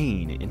and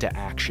pain into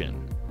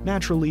action.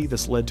 Naturally,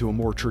 this led to a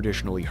more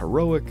traditionally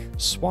heroic,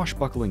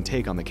 swashbuckling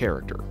take on the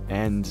character,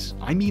 and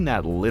I mean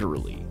that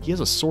literally. He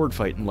has a sword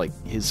fight in, like,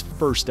 his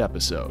first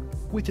episode.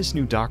 With this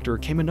new Doctor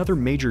came another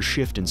major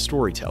shift in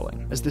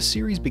storytelling, as the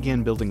series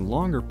began building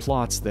longer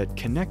plots that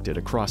connected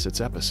across its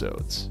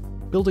episodes.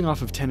 Building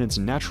off of Tennant's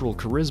natural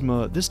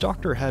charisma, this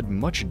Doctor had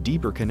much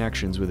deeper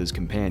connections with his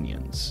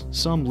companions,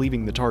 some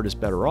leaving the TARDIS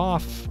better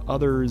off,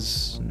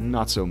 others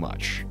not so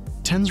much.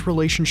 Ten's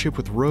relationship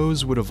with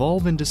Rose would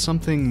evolve into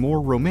something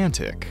more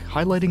romantic,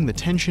 highlighting the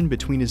tension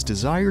between his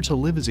desire to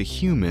live as a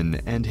human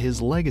and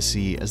his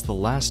legacy as the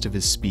last of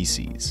his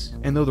species.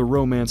 And though the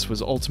romance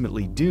was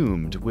ultimately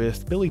doomed,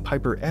 with Billie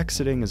Piper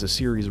exiting as a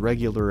series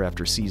regular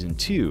after season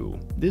 2,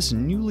 this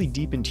newly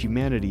deepened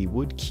humanity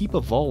would keep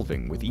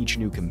evolving with each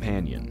new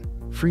companion.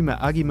 Freema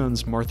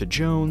Agyeman's Martha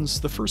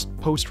Jones, the first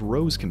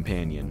post-Rose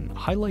companion,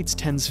 highlights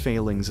Ten's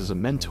failings as a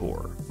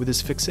mentor, with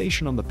his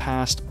fixation on the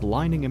past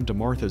blinding him to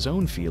Martha's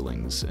own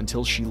feelings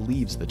until she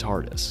leaves the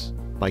TARDIS.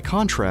 By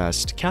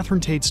contrast, Catherine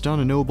Tate's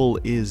Donna Noble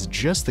is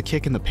just the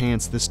kick in the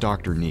pants this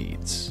Doctor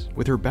needs,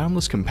 with her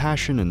boundless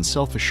compassion and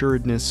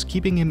self-assuredness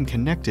keeping him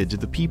connected to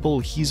the people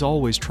he's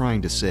always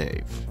trying to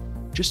save.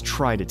 Just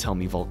try to tell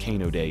me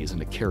Volcano Day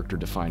isn't a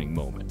character-defining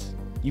moment.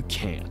 You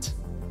can't.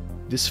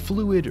 This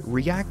fluid,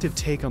 reactive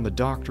take on the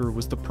Doctor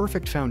was the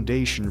perfect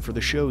foundation for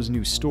the show's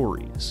new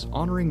stories,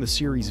 honoring the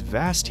series'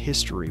 vast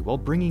history while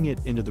bringing it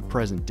into the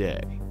present day.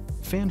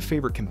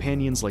 Fan-favorite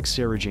companions like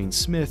Sarah Jane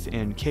Smith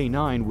and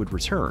K9 would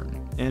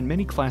return, and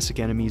many classic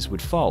enemies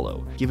would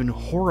follow, given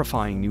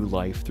horrifying new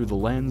life through the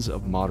lens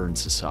of modern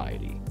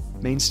society.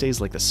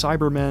 Mainstays like the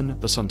Cybermen,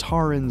 the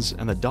Sontarans,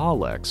 and the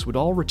Daleks would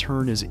all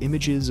return as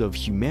images of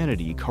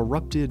humanity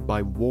corrupted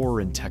by war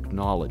and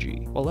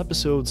technology, while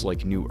episodes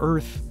like New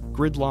Earth,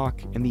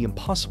 Gridlock, and The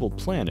Impossible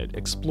Planet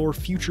explore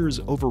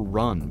futures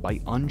overrun by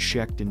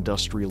unchecked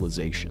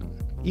industrialization.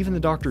 Even the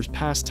Doctor's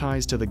past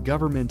ties to the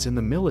government and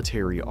the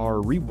military are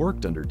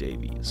reworked under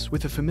Davies,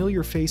 with the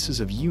familiar faces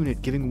of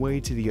UNIT giving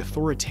way to the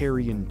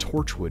authoritarian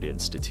Torchwood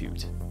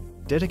Institute.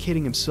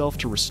 Dedicating himself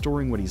to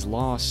restoring what he's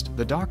lost,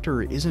 the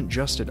Doctor isn't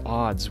just at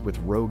odds with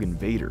rogue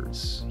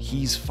invaders,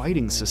 he's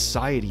fighting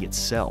society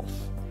itself.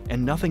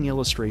 And nothing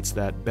illustrates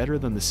that better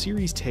than the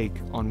series' take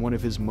on one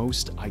of his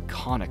most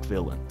iconic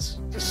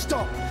villains.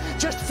 Stop!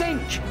 Just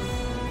think!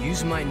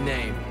 Use my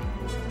name.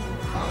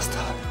 Master.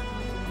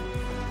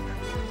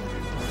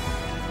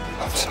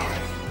 I'm sorry.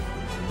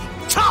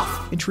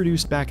 Tough!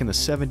 Introduced back in the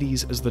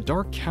 70s as the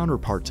dark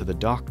counterpart to the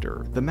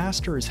Doctor, the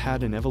Master has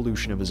had an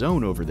evolution of his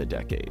own over the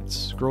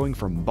decades, growing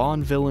from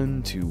Bond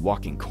villain to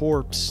walking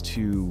corpse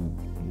to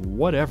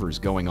whatever's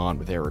going on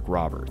with Eric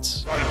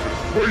Roberts.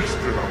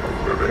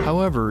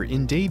 However,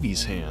 in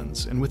Davies'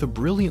 hands, and with a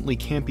brilliantly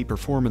campy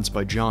performance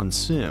by John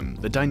Sim,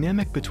 the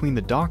dynamic between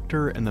the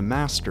Doctor and the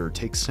Master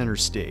takes center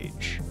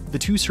stage. The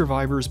two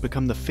survivors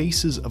become the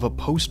faces of a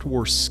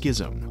post-war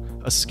schism,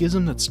 a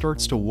schism that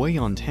starts to weigh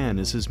on Ten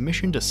as his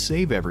mission to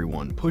save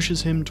everyone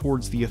pushes him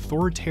towards the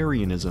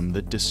authoritarianism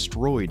that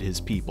destroyed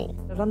his people.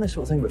 I've done this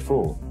sort of thing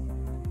before.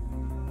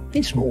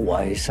 In small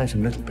ways, save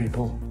some little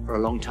people. For a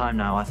long time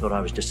now, I thought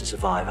I was just a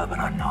survivor, but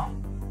I'm not.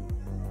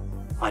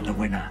 I'm the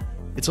winner.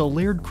 It's a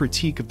Laird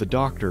critique of the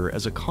Doctor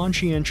as a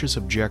conscientious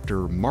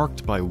objector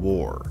marked by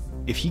war.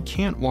 If he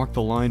can't walk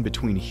the line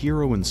between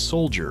hero and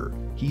soldier,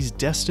 he's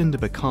destined to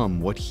become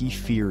what he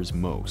fears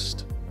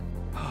most.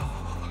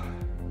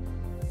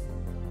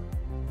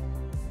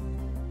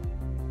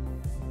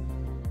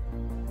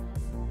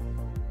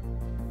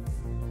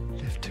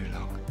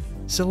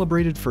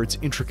 Celebrated for its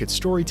intricate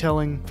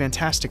storytelling,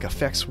 fantastic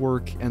effects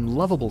work, and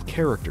lovable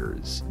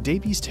characters,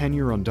 Davies'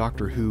 tenure on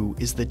Doctor Who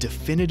is the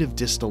definitive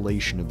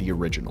distillation of the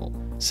original,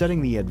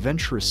 setting the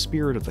adventurous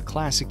spirit of the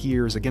classic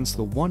years against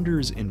the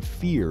wonders and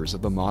fears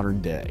of the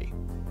modern day.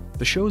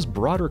 The show's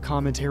broader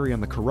commentary on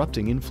the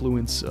corrupting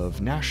influence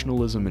of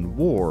nationalism and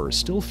war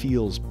still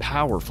feels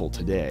powerful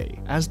today,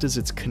 as does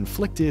its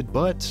conflicted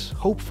but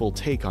hopeful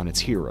take on its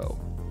hero.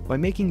 By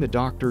making the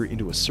Doctor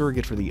into a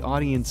surrogate for the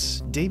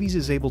audience, Davies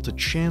is able to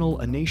channel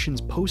a nation's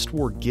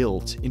post-war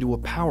guilt into a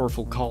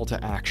powerful call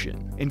to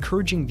action,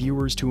 encouraging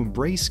viewers to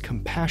embrace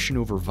compassion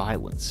over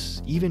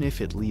violence, even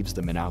if it leaves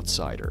them an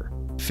outsider.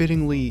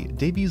 Fittingly,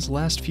 Davies'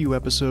 last few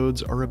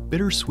episodes are a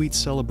bittersweet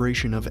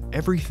celebration of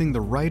everything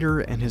the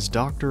writer and his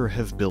Doctor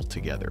have built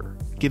together,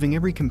 giving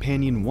every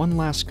companion one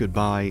last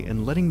goodbye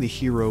and letting the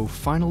hero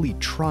finally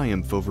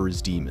triumph over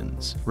his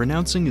demons,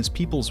 renouncing his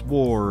people's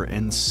war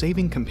and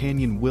saving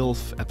companion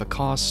Wilf at the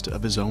cost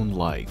of his own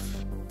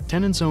life.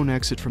 Tennant's own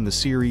exit from the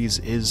series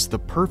is the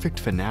perfect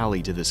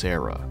finale to this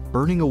era,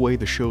 burning away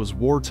the show's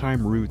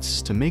wartime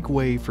roots to make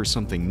way for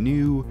something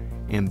new,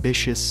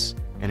 ambitious,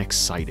 and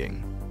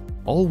exciting.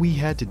 All we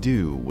had to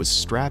do was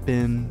strap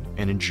in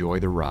and enjoy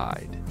the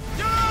ride.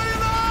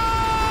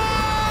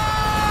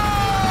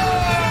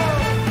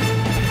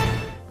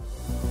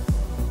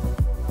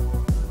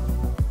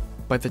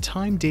 By the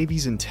time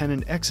Davies and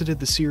Tennant exited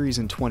the series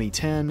in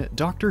 2010,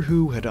 Doctor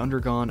Who had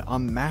undergone a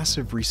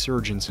massive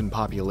resurgence in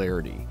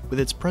popularity, with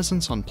its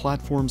presence on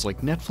platforms like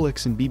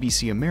Netflix and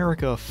BBC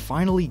America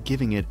finally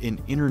giving it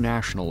an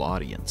international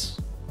audience.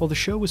 While the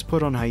show was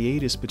put on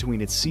hiatus between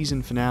its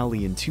season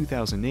finale in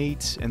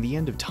 2008 and the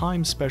End of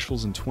Time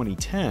specials in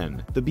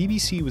 2010, the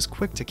BBC was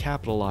quick to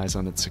capitalize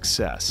on its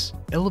success,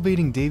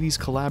 elevating Davies'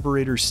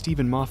 collaborator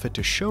Stephen Moffat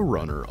to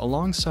showrunner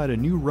alongside a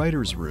new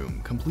writer's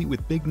room complete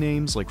with big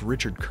names like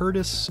Richard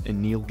Curtis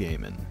and Neil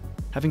Gaiman.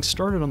 Having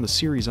started on the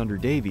series under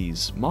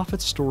Davies,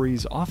 Moffat's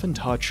stories often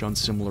touch on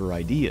similar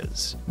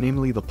ideas,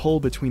 namely the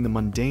pull between the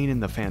mundane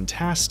and the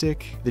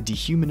fantastic, the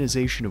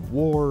dehumanization of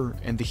war,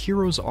 and the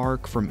hero's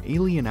arc from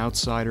alien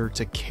outsider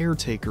to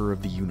caretaker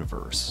of the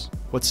universe.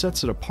 What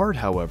sets it apart,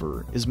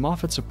 however, is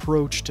Moffat's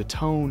approach to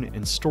tone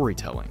and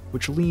storytelling,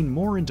 which lean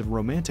more into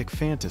romantic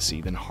fantasy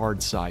than hard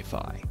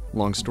sci-fi.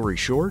 Long story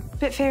short,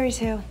 bit fairy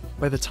tale.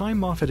 By the time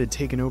Moffat had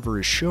taken over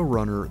as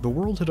showrunner, the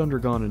world had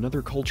undergone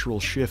another cultural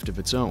shift of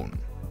its own.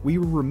 We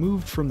were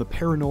removed from the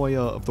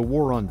paranoia of the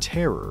War on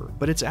Terror,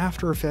 but its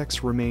after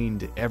effects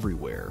remained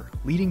everywhere,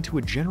 leading to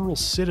a general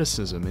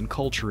cynicism in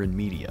culture and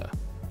media.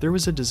 There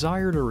was a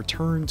desire to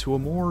return to a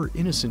more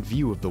innocent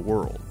view of the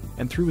world,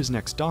 and through his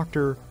next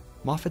Doctor,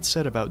 Moffat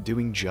set about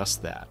doing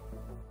just that.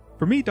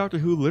 For me, Doctor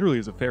Who literally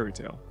is a fairy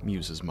tale,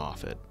 muses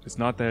Moffat. It's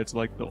not that it's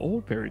like the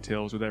old fairy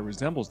tales or that it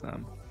resembles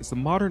them, it's the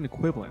modern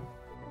equivalent.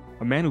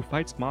 A man who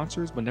fights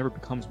monsters but never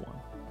becomes one.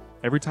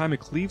 Every time it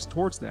cleaves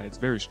towards that, it's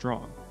very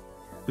strong.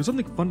 There's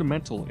something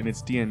fundamental in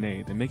its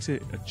DNA that makes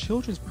it a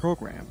children's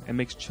program and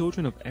makes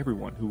children of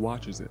everyone who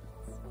watches it.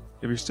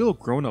 If you're still a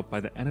grown-up by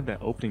the end of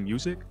that opening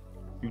music,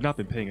 you've not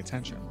been paying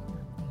attention.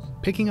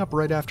 Picking up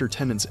right after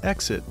Tennant's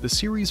exit, the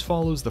series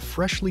follows the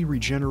freshly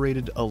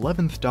regenerated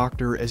 11th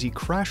Doctor as he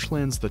crash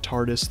lands the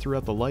TARDIS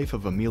throughout the life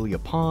of Amelia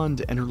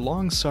Pond and her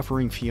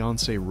long-suffering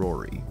fiancé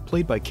Rory,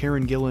 played by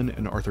Karen Gillan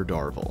and Arthur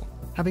Darvill.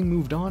 Having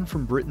moved on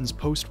from Britain's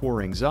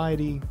post-war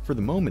anxiety, for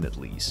the moment at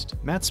least,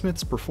 Matt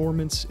Smith's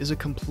performance is a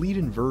complete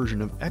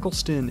inversion of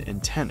Eccleston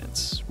and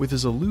Tennant's, with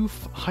his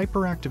aloof,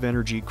 hyperactive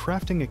energy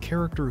crafting a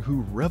character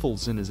who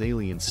revels in his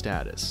alien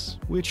status,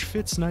 which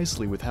fits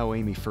nicely with how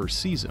Amy first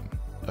sees him,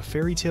 a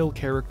fairy tale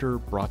character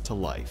brought to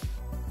life.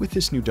 With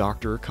this new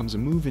Doctor comes a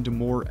move into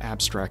more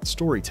abstract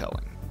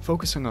storytelling,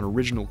 focusing on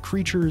original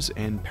creatures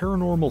and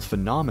paranormal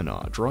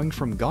phenomena drawing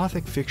from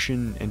gothic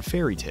fiction and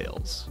fairy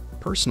tales.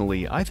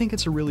 Personally, I think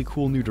it's a really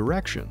cool new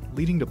direction,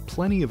 leading to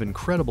plenty of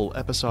incredible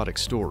episodic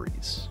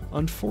stories.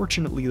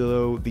 Unfortunately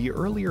though, the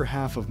earlier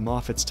half of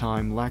Moffat's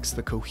time lacks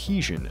the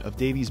cohesion of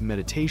Davies'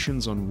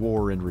 meditations on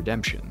war and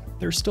redemption.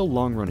 There's still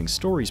long-running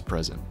stories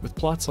present, with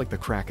plots like the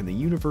crack in the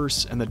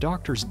universe and the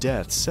Doctor's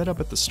death set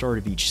up at the start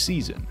of each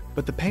season,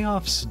 but the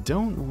payoffs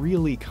don't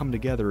really come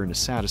together in a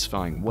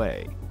satisfying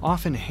way,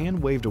 often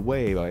hand-waved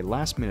away by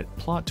last-minute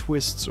plot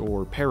twists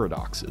or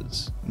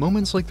paradoxes.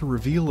 Moments like the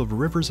reveal of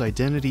River's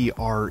identity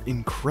are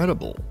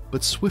incredible,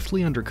 but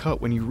swiftly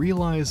undercut when you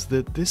realize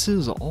that this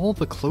is all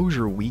the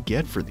closure we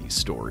get for these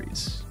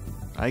stories.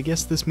 I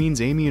guess this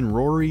means Amy and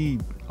Rory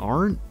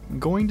aren't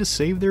going to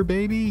save their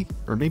baby?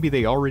 Or maybe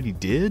they already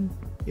did?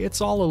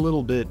 It's all a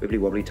little bit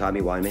wibbly-wobbly,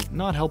 timey-wimey.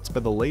 Not helped by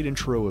the late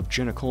intro of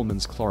Jenna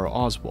Coleman's Clara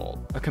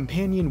Oswald, a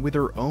companion with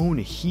her own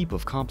heap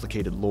of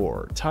complicated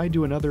lore, tied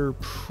to another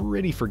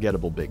pretty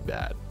forgettable big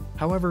bad.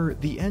 However,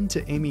 the end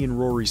to Amy and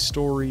Rory's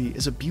story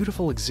is a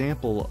beautiful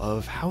example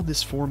of how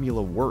this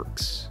formula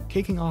works,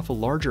 kicking off a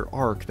larger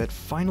arc that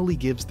finally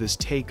gives this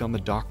take on the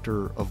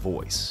Doctor a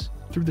voice.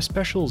 Through the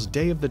specials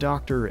Day of the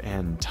Doctor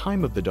and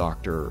Time of the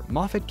Doctor,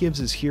 Moffat gives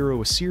his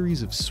hero a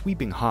series of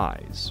sweeping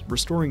highs,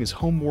 restoring his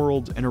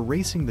homeworld and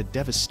erasing the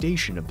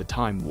devastation of the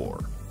Time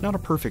War. Not a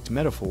perfect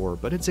metaphor,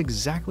 but it's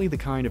exactly the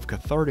kind of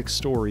cathartic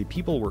story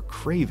people were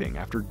craving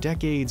after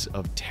decades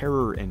of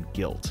terror and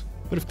guilt.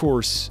 But of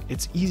course,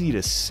 it's easy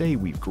to say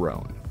we've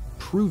grown.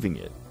 Proving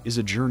it is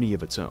a journey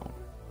of its own.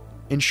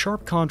 In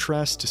sharp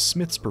contrast to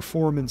Smith's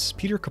performance,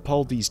 Peter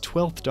Capaldi's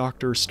 12th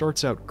Doctor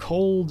starts out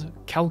cold,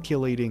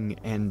 calculating,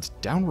 and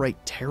downright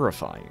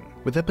terrifying,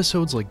 with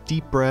episodes like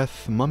Deep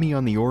Breath, Mummy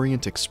on the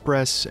Orient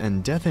Express,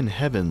 and Death in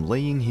Heaven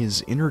laying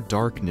his inner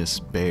darkness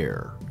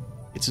bare.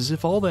 It's as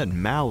if all that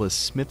malice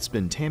Smith's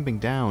been tamping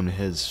down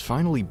has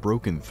finally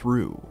broken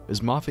through,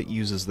 as Moffat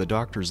uses the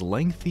Doctor's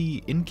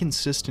lengthy,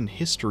 inconsistent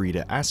history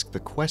to ask the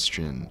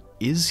question,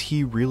 is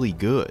he really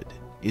good?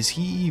 Is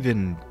he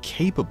even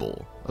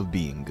capable of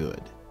being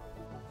good?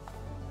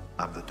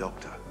 I'm the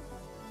Doctor.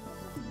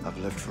 I've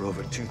lived for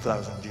over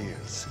 2,000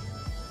 years,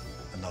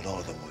 and not all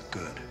of them were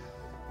good.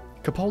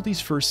 Capaldi's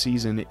first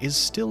season is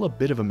still a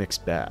bit of a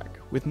mixed bag,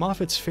 with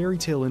Moffat's fairy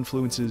tale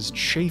influences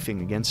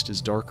chafing against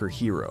his darker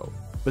hero,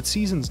 but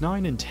seasons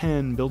 9 and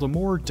 10 build a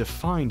more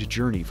defined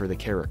journey for the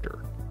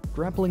character.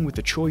 Grappling with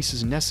the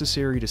choices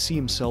necessary to see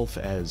himself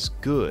as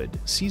good,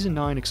 Season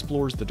 9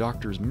 explores the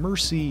Doctor's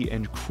mercy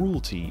and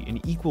cruelty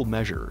in equal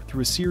measure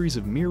through a series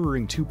of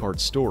mirroring two-part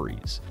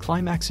stories,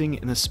 climaxing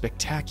in the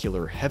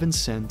spectacular Heaven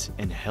Sent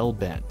and Hell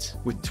Bent,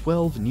 with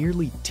 12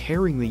 nearly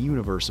tearing the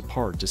universe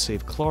apart to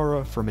save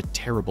Clara from a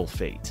terrible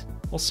fate.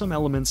 While some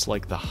elements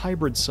like the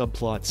hybrid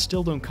subplot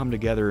still don't come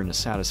together in a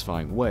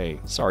satisfying way,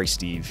 sorry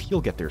Steve,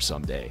 you'll get there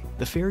someday,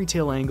 the fairy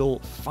tale angle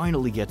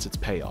finally gets its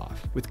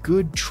payoff, with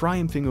good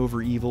triumphing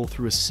over evil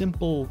through a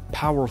simple,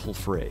 powerful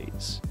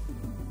phrase.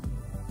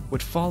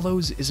 What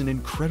follows is an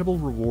incredible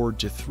reward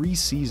to 3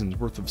 seasons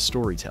worth of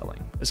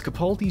storytelling, as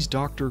Capaldi's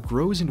Doctor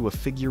grows into a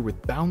figure with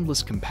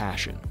boundless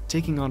compassion,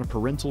 taking on a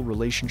parental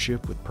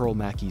relationship with Pearl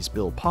Mackey's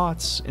Bill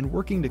Potts, and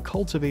working to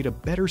cultivate a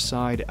better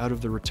side out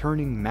of the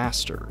returning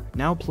Master,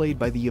 now played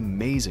by the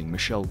amazing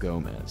Michelle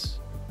Gomez.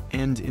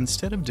 And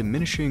instead of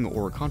diminishing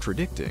or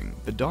contradicting,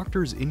 the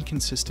Doctor's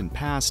inconsistent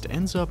past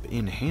ends up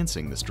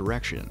enhancing this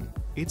direction.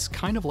 It's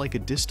kind of like a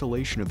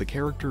distillation of the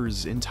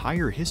character's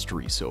entire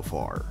history so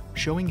far,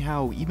 showing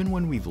how even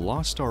when we've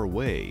lost our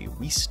way,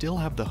 we still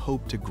have the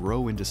hope to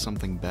grow into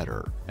something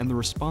better, and the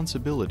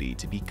responsibility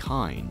to be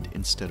kind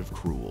instead of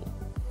cruel.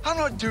 I'm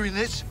not doing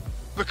this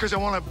because I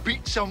want to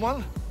beat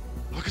someone,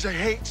 because I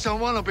hate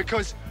someone, or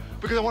because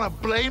I want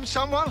to blame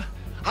someone.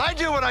 I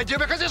do what I do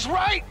because it's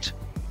right!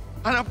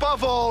 And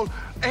above all,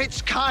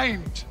 it's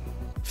kind.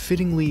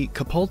 Fittingly,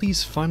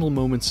 Capaldi's final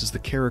moments as the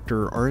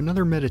character are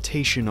another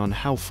meditation on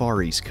how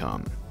far he's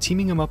come,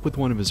 teaming him up with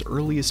one of his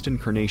earliest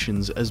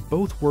incarnations as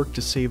both work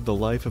to save the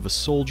life of a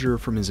soldier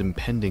from his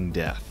impending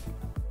death.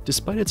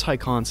 Despite its high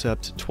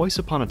concept, Twice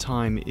Upon a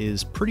Time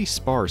is pretty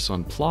sparse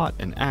on plot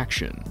and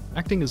action,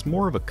 acting as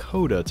more of a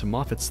coda to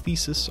Moffat's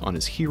thesis on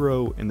his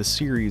hero and the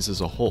series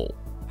as a whole.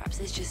 Perhaps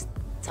there's just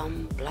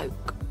some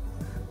bloke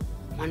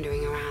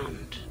wandering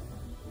around,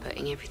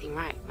 putting everything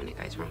right when it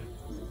goes wrong.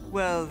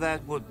 Well,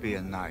 that would be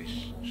a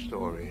nice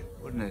story,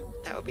 wouldn't it?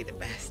 That would be the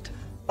best.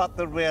 But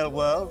the real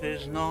world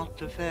is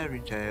not a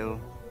fairy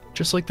tale.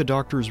 Just like the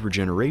Doctor's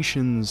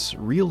regenerations,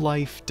 real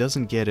life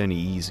doesn't get any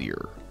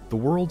easier. The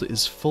world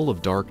is full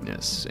of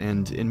darkness,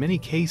 and in many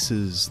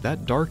cases,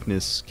 that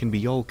darkness can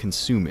be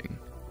all-consuming.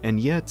 And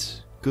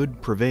yet,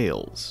 good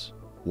prevails.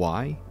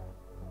 Why?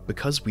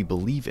 Because we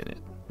believe in it.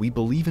 We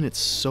believe in it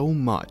so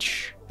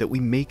much that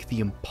we make the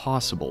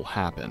impossible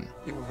happen.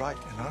 You were right,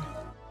 you know?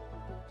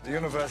 The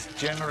universe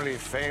generally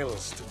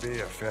fails to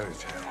be a fairy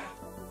tale.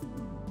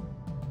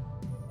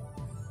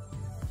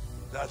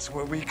 That's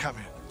where we come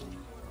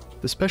in.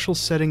 The special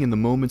setting in the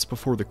moments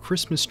before the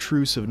Christmas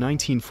truce of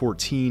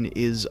 1914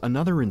 is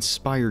another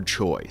inspired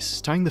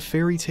choice, tying the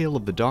fairy tale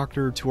of the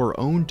Doctor to our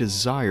own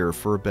desire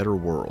for a better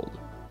world.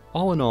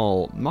 All in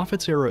all,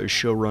 Moffat's era as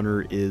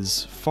showrunner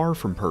is far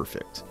from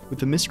perfect, with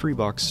the mystery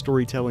box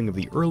storytelling of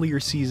the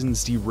earlier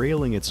seasons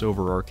derailing its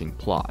overarching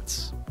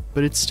plots.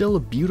 But it's still a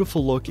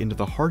beautiful look into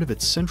the heart of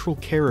its central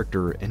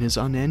character and his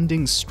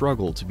unending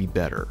struggle to be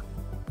better.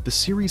 The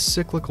series'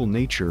 cyclical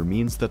nature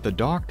means that the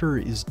Doctor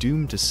is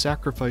doomed to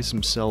sacrifice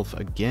himself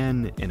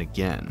again and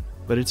again,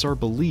 but it's our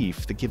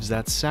belief that gives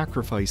that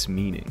sacrifice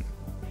meaning.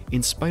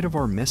 In spite of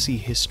our messy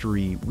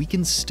history, we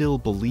can still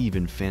believe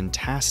in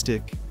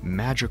fantastic,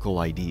 magical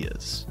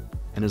ideas.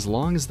 And as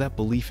long as that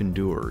belief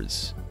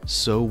endures,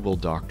 so will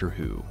Doctor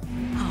Who.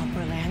 Oh,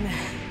 brilliant.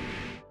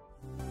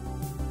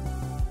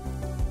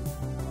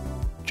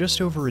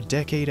 Just over a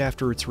decade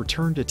after its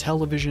return to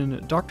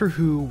television, Doctor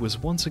Who was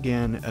once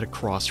again at a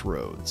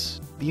crossroads.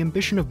 The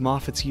ambition of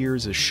Moffat's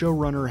years as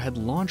showrunner had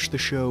launched the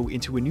show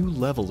into a new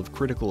level of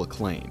critical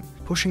acclaim,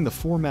 pushing the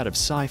format of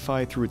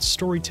sci-fi through its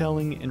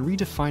storytelling and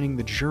redefining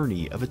the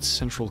journey of its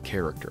central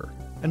character.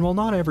 And while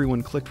not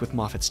everyone clicked with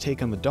Moffat's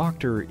take on the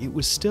Doctor, it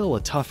was still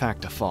a tough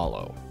act to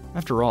follow.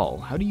 After all,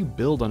 how do you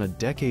build on a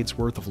decade's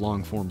worth of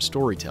long-form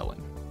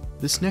storytelling?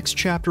 This next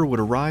chapter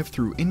would arrive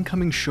through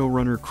incoming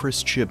showrunner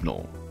Chris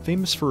Chibnall,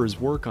 famous for his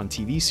work on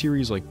TV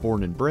series like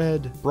Born and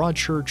Bred,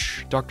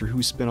 Broadchurch, Doctor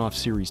Who spin-off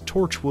series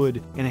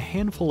Torchwood, and a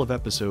handful of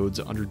episodes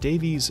under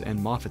Davies and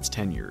Moffat's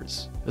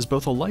tenures. As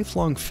both a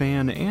lifelong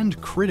fan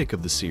and critic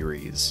of the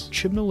series,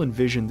 Chibnall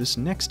envisioned this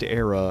next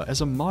era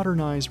as a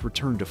modernized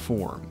return to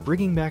form,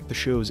 bringing back the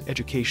show's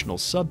educational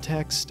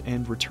subtext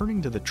and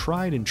returning to the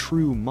tried and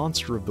true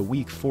Monster of the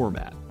Week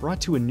format,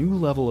 brought to a new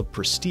level of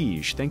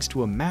prestige thanks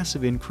to a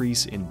massive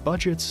increase in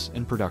budgets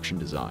and production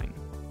design.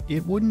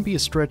 It wouldn't be a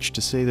stretch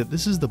to say that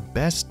this is the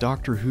best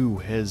Doctor Who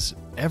has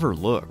ever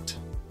looked.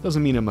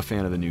 Doesn't mean I'm a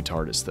fan of the new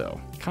TARDIS though.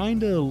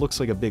 Kinda looks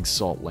like a big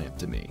salt lamp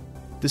to me.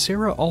 This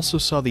era also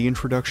saw the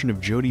introduction of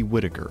Jodie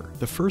Whittaker,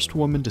 the first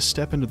woman to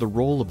step into the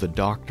role of the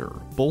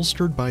Doctor,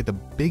 bolstered by the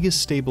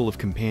biggest stable of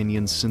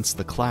companions since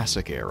the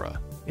classic era.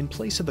 In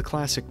place of the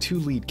classic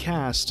two-lead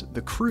cast,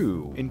 the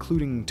crew,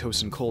 including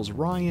Tosin Cole's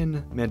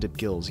Ryan, Mandip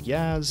Gill's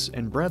Yaz,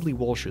 and Bradley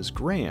Walsh's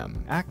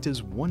Graham, act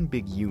as one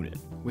big unit,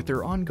 with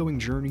their ongoing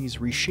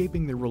journeys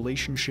reshaping their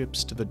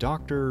relationships to the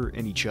Doctor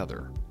and each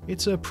other.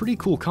 It's a pretty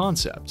cool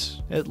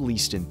concept, at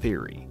least in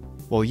theory.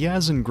 While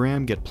Yaz and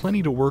Graham get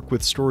plenty to work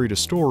with story to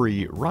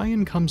story,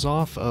 Ryan comes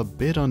off a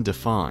bit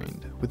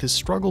undefined, with his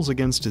struggles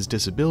against his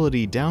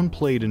disability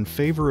downplayed in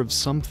favor of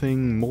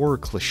something more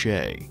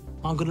cliché.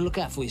 I'm gonna look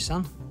out for you,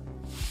 son.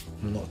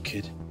 I'm not a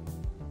kid.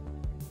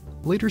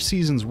 Later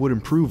seasons would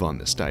improve on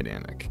this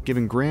dynamic,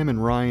 giving Graham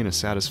and Ryan a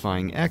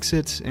satisfying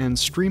exit and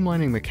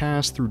streamlining the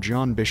cast through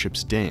John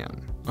Bishop's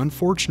Dan.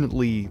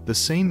 Unfortunately, the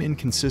same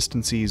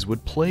inconsistencies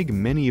would plague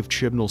many of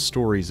Chibnall's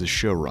stories as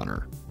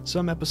showrunner.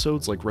 Some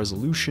episodes like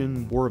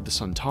Resolution, War of the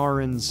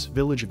Sontarans,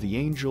 Village of the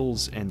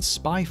Angels, and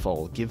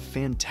Spyfall give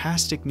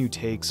fantastic new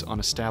takes on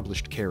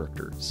established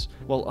characters,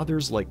 while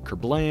others like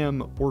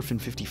Kerblam, Orphan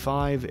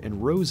 55,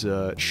 and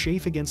Rosa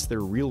chafe against their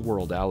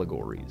real-world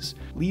allegories,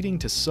 leading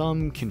to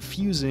some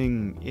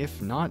confusing,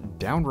 if not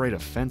downright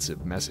offensive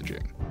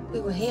messaging. We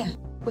were here.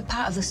 We're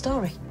part of the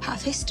story, part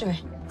of history.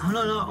 Oh,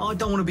 no, I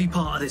don't want to be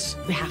part of this.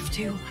 We have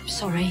to. I'm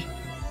sorry.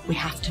 We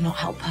have to not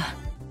help her.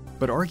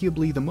 But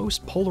arguably the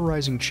most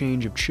polarizing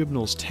change of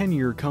Chibnall's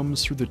tenure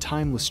comes through The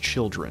Timeless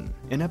Children,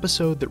 an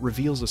episode that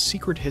reveals a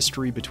secret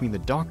history between the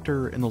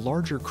Doctor and the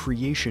larger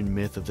creation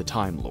myth of the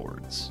Time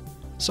Lords.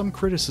 Some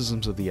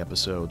criticisms of the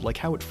episode, like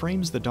how it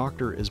frames the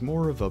Doctor as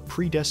more of a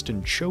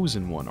predestined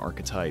chosen one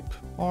archetype,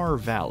 are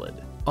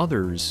valid.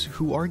 Others,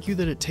 who argue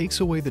that it takes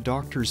away the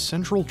Doctor's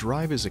central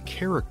drive as a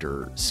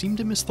character, seem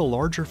to miss the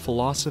larger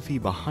philosophy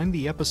behind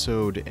the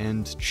episode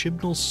and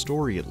Chibnall's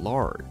story at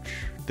large.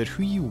 That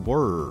who you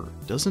were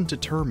doesn't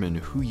determine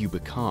who you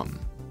become.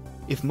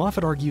 If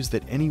Moffat argues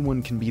that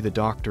anyone can be the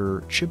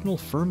Doctor, Chibnall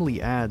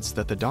firmly adds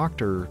that the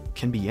Doctor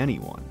can be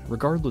anyone,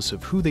 regardless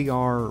of who they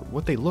are,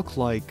 what they look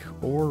like,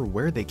 or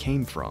where they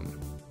came from.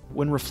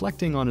 When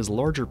reflecting on his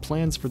larger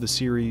plans for the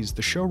series,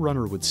 the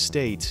showrunner would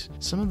state,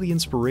 "Some of the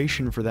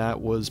inspiration for that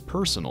was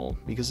personal,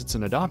 because it's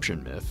an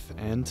adoption myth,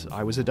 and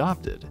I was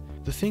adopted.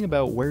 The thing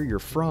about where you're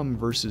from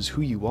versus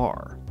who you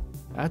are,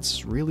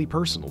 that's really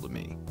personal to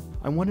me.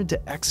 I wanted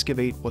to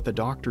excavate what the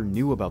Doctor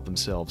knew about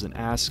themselves and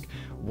ask,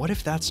 what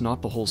if that's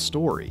not the whole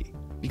story?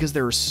 Because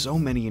there are so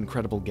many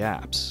incredible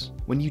gaps.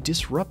 When you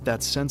disrupt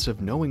that sense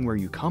of knowing where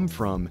you come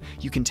from,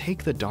 you can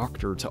take the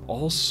Doctor to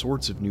all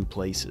sorts of new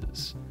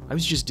places. I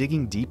was just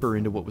digging deeper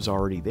into what was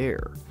already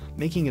there,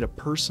 making it a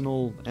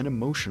personal and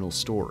emotional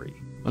story."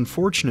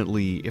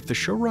 Unfortunately, if the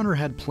showrunner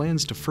had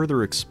plans to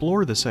further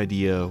explore this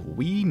idea,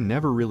 we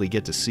never really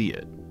get to see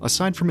it.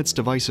 Aside from its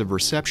divisive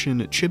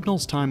reception,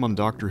 Chibnall's time on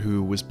Doctor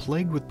Who was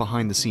plagued with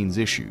behind-the-scenes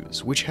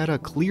issues, which had a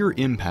clear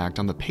impact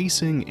on the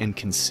pacing and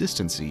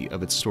consistency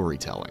of its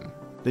storytelling.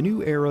 The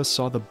new era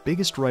saw the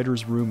biggest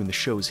writer's room in the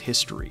show's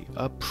history,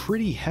 a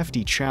pretty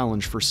hefty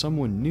challenge for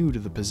someone new to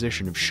the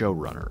position of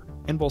showrunner.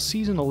 And while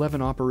Season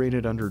 11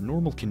 operated under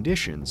normal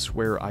conditions,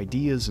 where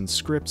ideas and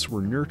scripts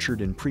were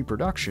nurtured in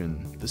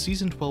pre-production, the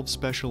Season 12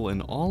 special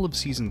and all of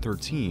Season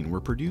 13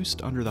 were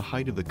produced under the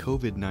height of the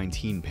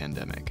COVID-19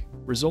 pandemic,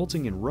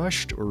 resulting in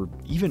rushed or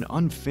even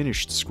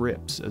unfinished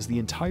scripts as the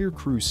entire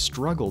crew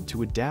struggled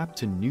to adapt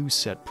to new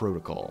set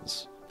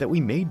protocols. That we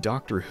made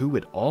Doctor Who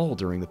at all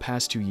during the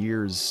past 2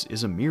 years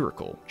is a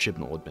miracle,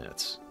 Chibnall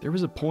admits. There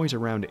was a point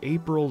around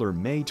April or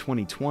May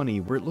 2020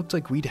 where it looked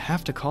like we'd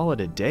have to call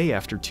it a day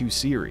after 2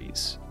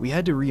 series. We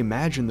had to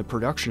reimagine the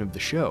production of the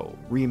show,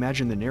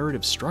 reimagine the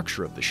narrative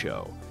structure of the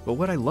show. But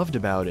what I loved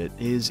about it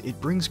is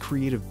it brings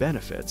creative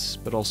benefits,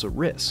 but also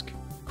risk.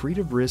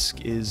 Creative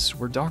risk is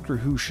where Doctor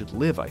Who should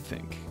live, I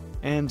think.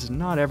 And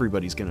not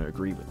everybody's gonna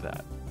agree with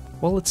that.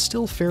 While it's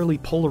still fairly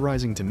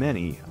polarizing to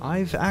many,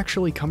 I've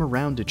actually come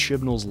around to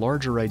Chibnall's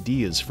larger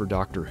ideas for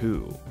Doctor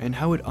Who, and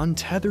how it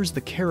untethers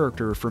the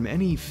character from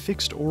any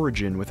fixed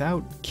origin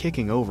without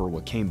kicking over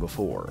what came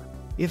before.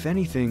 If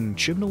anything,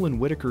 Chibnall and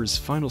Whittaker's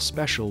final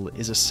special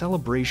is a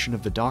celebration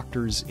of the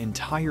Doctor's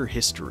entire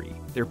history,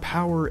 their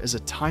power as a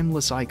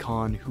timeless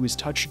icon who has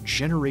touched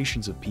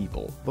generations of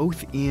people,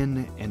 both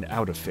in and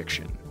out of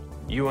fiction.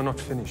 You are not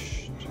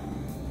finished.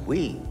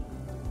 We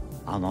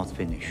are not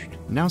finished.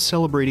 Now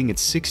celebrating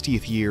its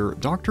 60th year,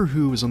 Doctor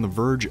Who is on the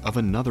verge of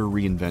another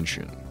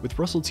reinvention, with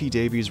Russell T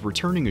Davies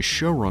returning as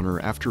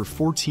showrunner after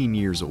 14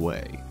 years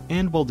away.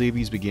 And while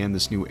Davies began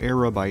this new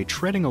era by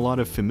treading a lot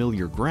of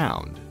familiar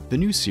ground, the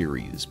new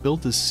series,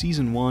 built as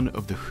Season 1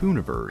 of the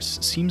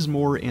Whoniverse, seems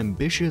more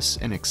ambitious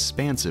and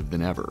expansive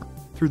than ever.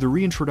 Through the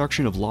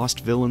reintroduction of lost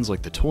villains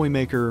like the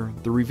Toymaker,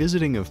 the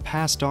revisiting of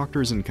past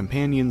Doctors and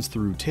companions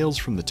through Tales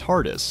from the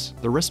TARDIS,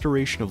 the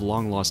restoration of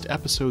long-lost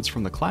episodes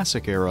from the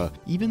classic era,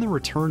 even the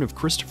return of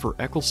Christopher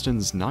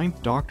Eccleston's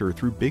 9th Doctor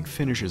through Big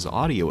Finish's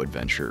audio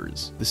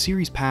adventures, the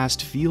series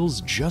past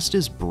feels just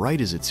as bright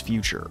as its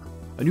future.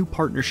 A new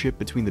partnership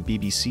between the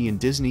BBC and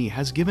Disney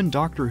has given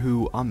Doctor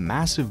Who a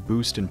massive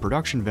boost in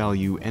production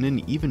value and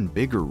an even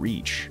bigger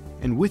reach.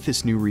 And with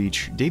this new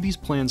reach, Davies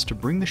plans to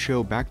bring the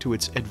show back to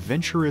its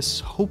adventurous,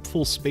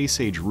 hopeful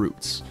space-age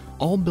roots,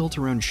 all built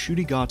around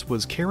Ncuti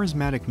Gatwa's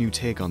charismatic new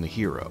take on the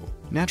hero.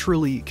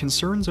 Naturally,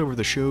 concerns over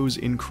the show's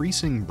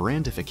increasing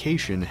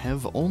brandification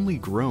have only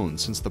grown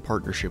since the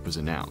partnership was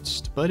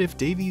announced, but if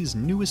Davies'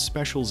 newest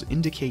specials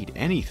indicate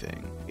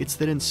anything, it's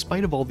that in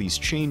spite of all these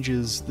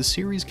changes, the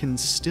series can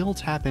still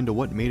tap into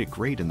what made it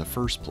great in the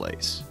first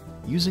place,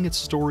 using its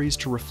stories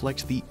to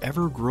reflect the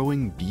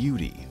ever-growing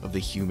beauty of the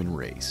human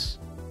race.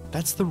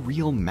 That's the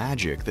real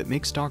magic that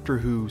makes Doctor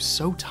Who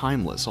so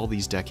timeless all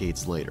these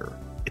decades later.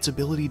 Its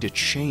ability to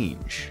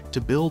change, to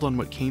build on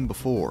what came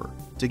before,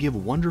 to give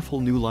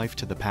wonderful new life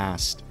to the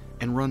past,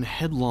 and run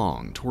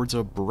headlong towards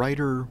a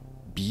brighter,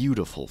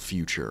 beautiful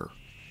future.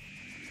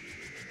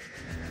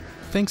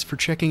 Thanks for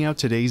checking out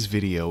today's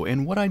video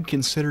and what I'd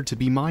consider to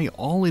be my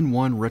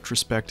all-in-one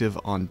retrospective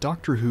on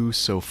Doctor Who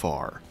so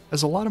far.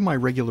 As a lot of my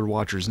regular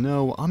watchers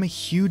know, I'm a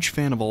huge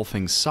fan of all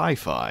things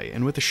sci-fi,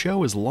 and with a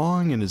show as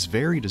long and as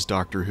varied as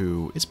Doctor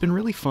Who, it's been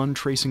really fun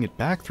tracing it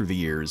back through the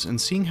years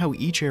and seeing how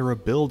each era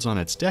builds on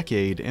its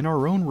decade and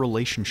our own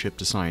relationship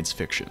to science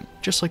fiction.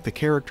 Just like the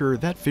character,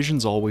 that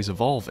vision's always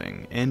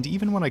evolving, and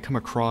even when I come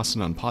across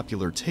an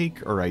unpopular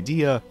take or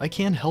idea, I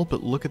can't help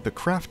but look at the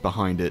craft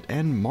behind it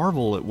and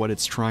marvel at what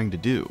it's trying to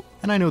do.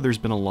 And I know there's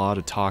been a lot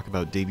of talk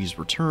about Davies'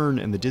 return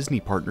and the Disney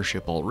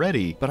partnership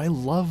already, but I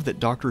love that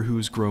Doctor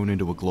Who's grown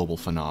into a global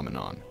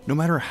phenomenon. No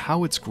matter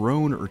how it's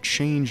grown or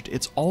changed,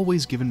 it's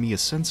always given me a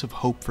sense of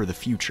hope for the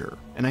future,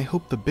 and I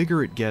hope the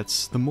bigger it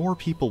gets, the more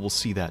people will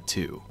see that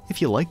too.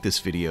 If you like this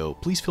video,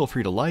 please feel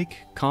free to like,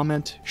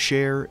 comment,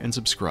 share, and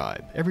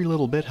subscribe. Every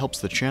little bit helps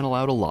the channel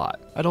out a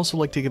lot. I'd also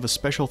like to give a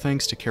special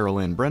thanks to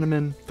Carol Ann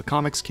Brenneman, The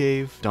Comics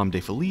Cave, Dom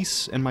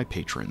DeFelice, and my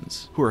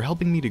patrons, who are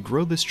helping me to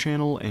grow this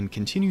channel and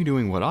continue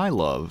doing what I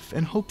love,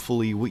 and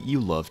hopefully what you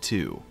love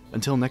too.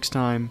 Until next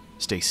time,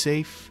 stay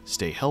safe,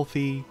 stay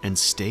healthy, and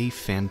stay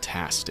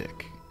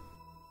fantastic.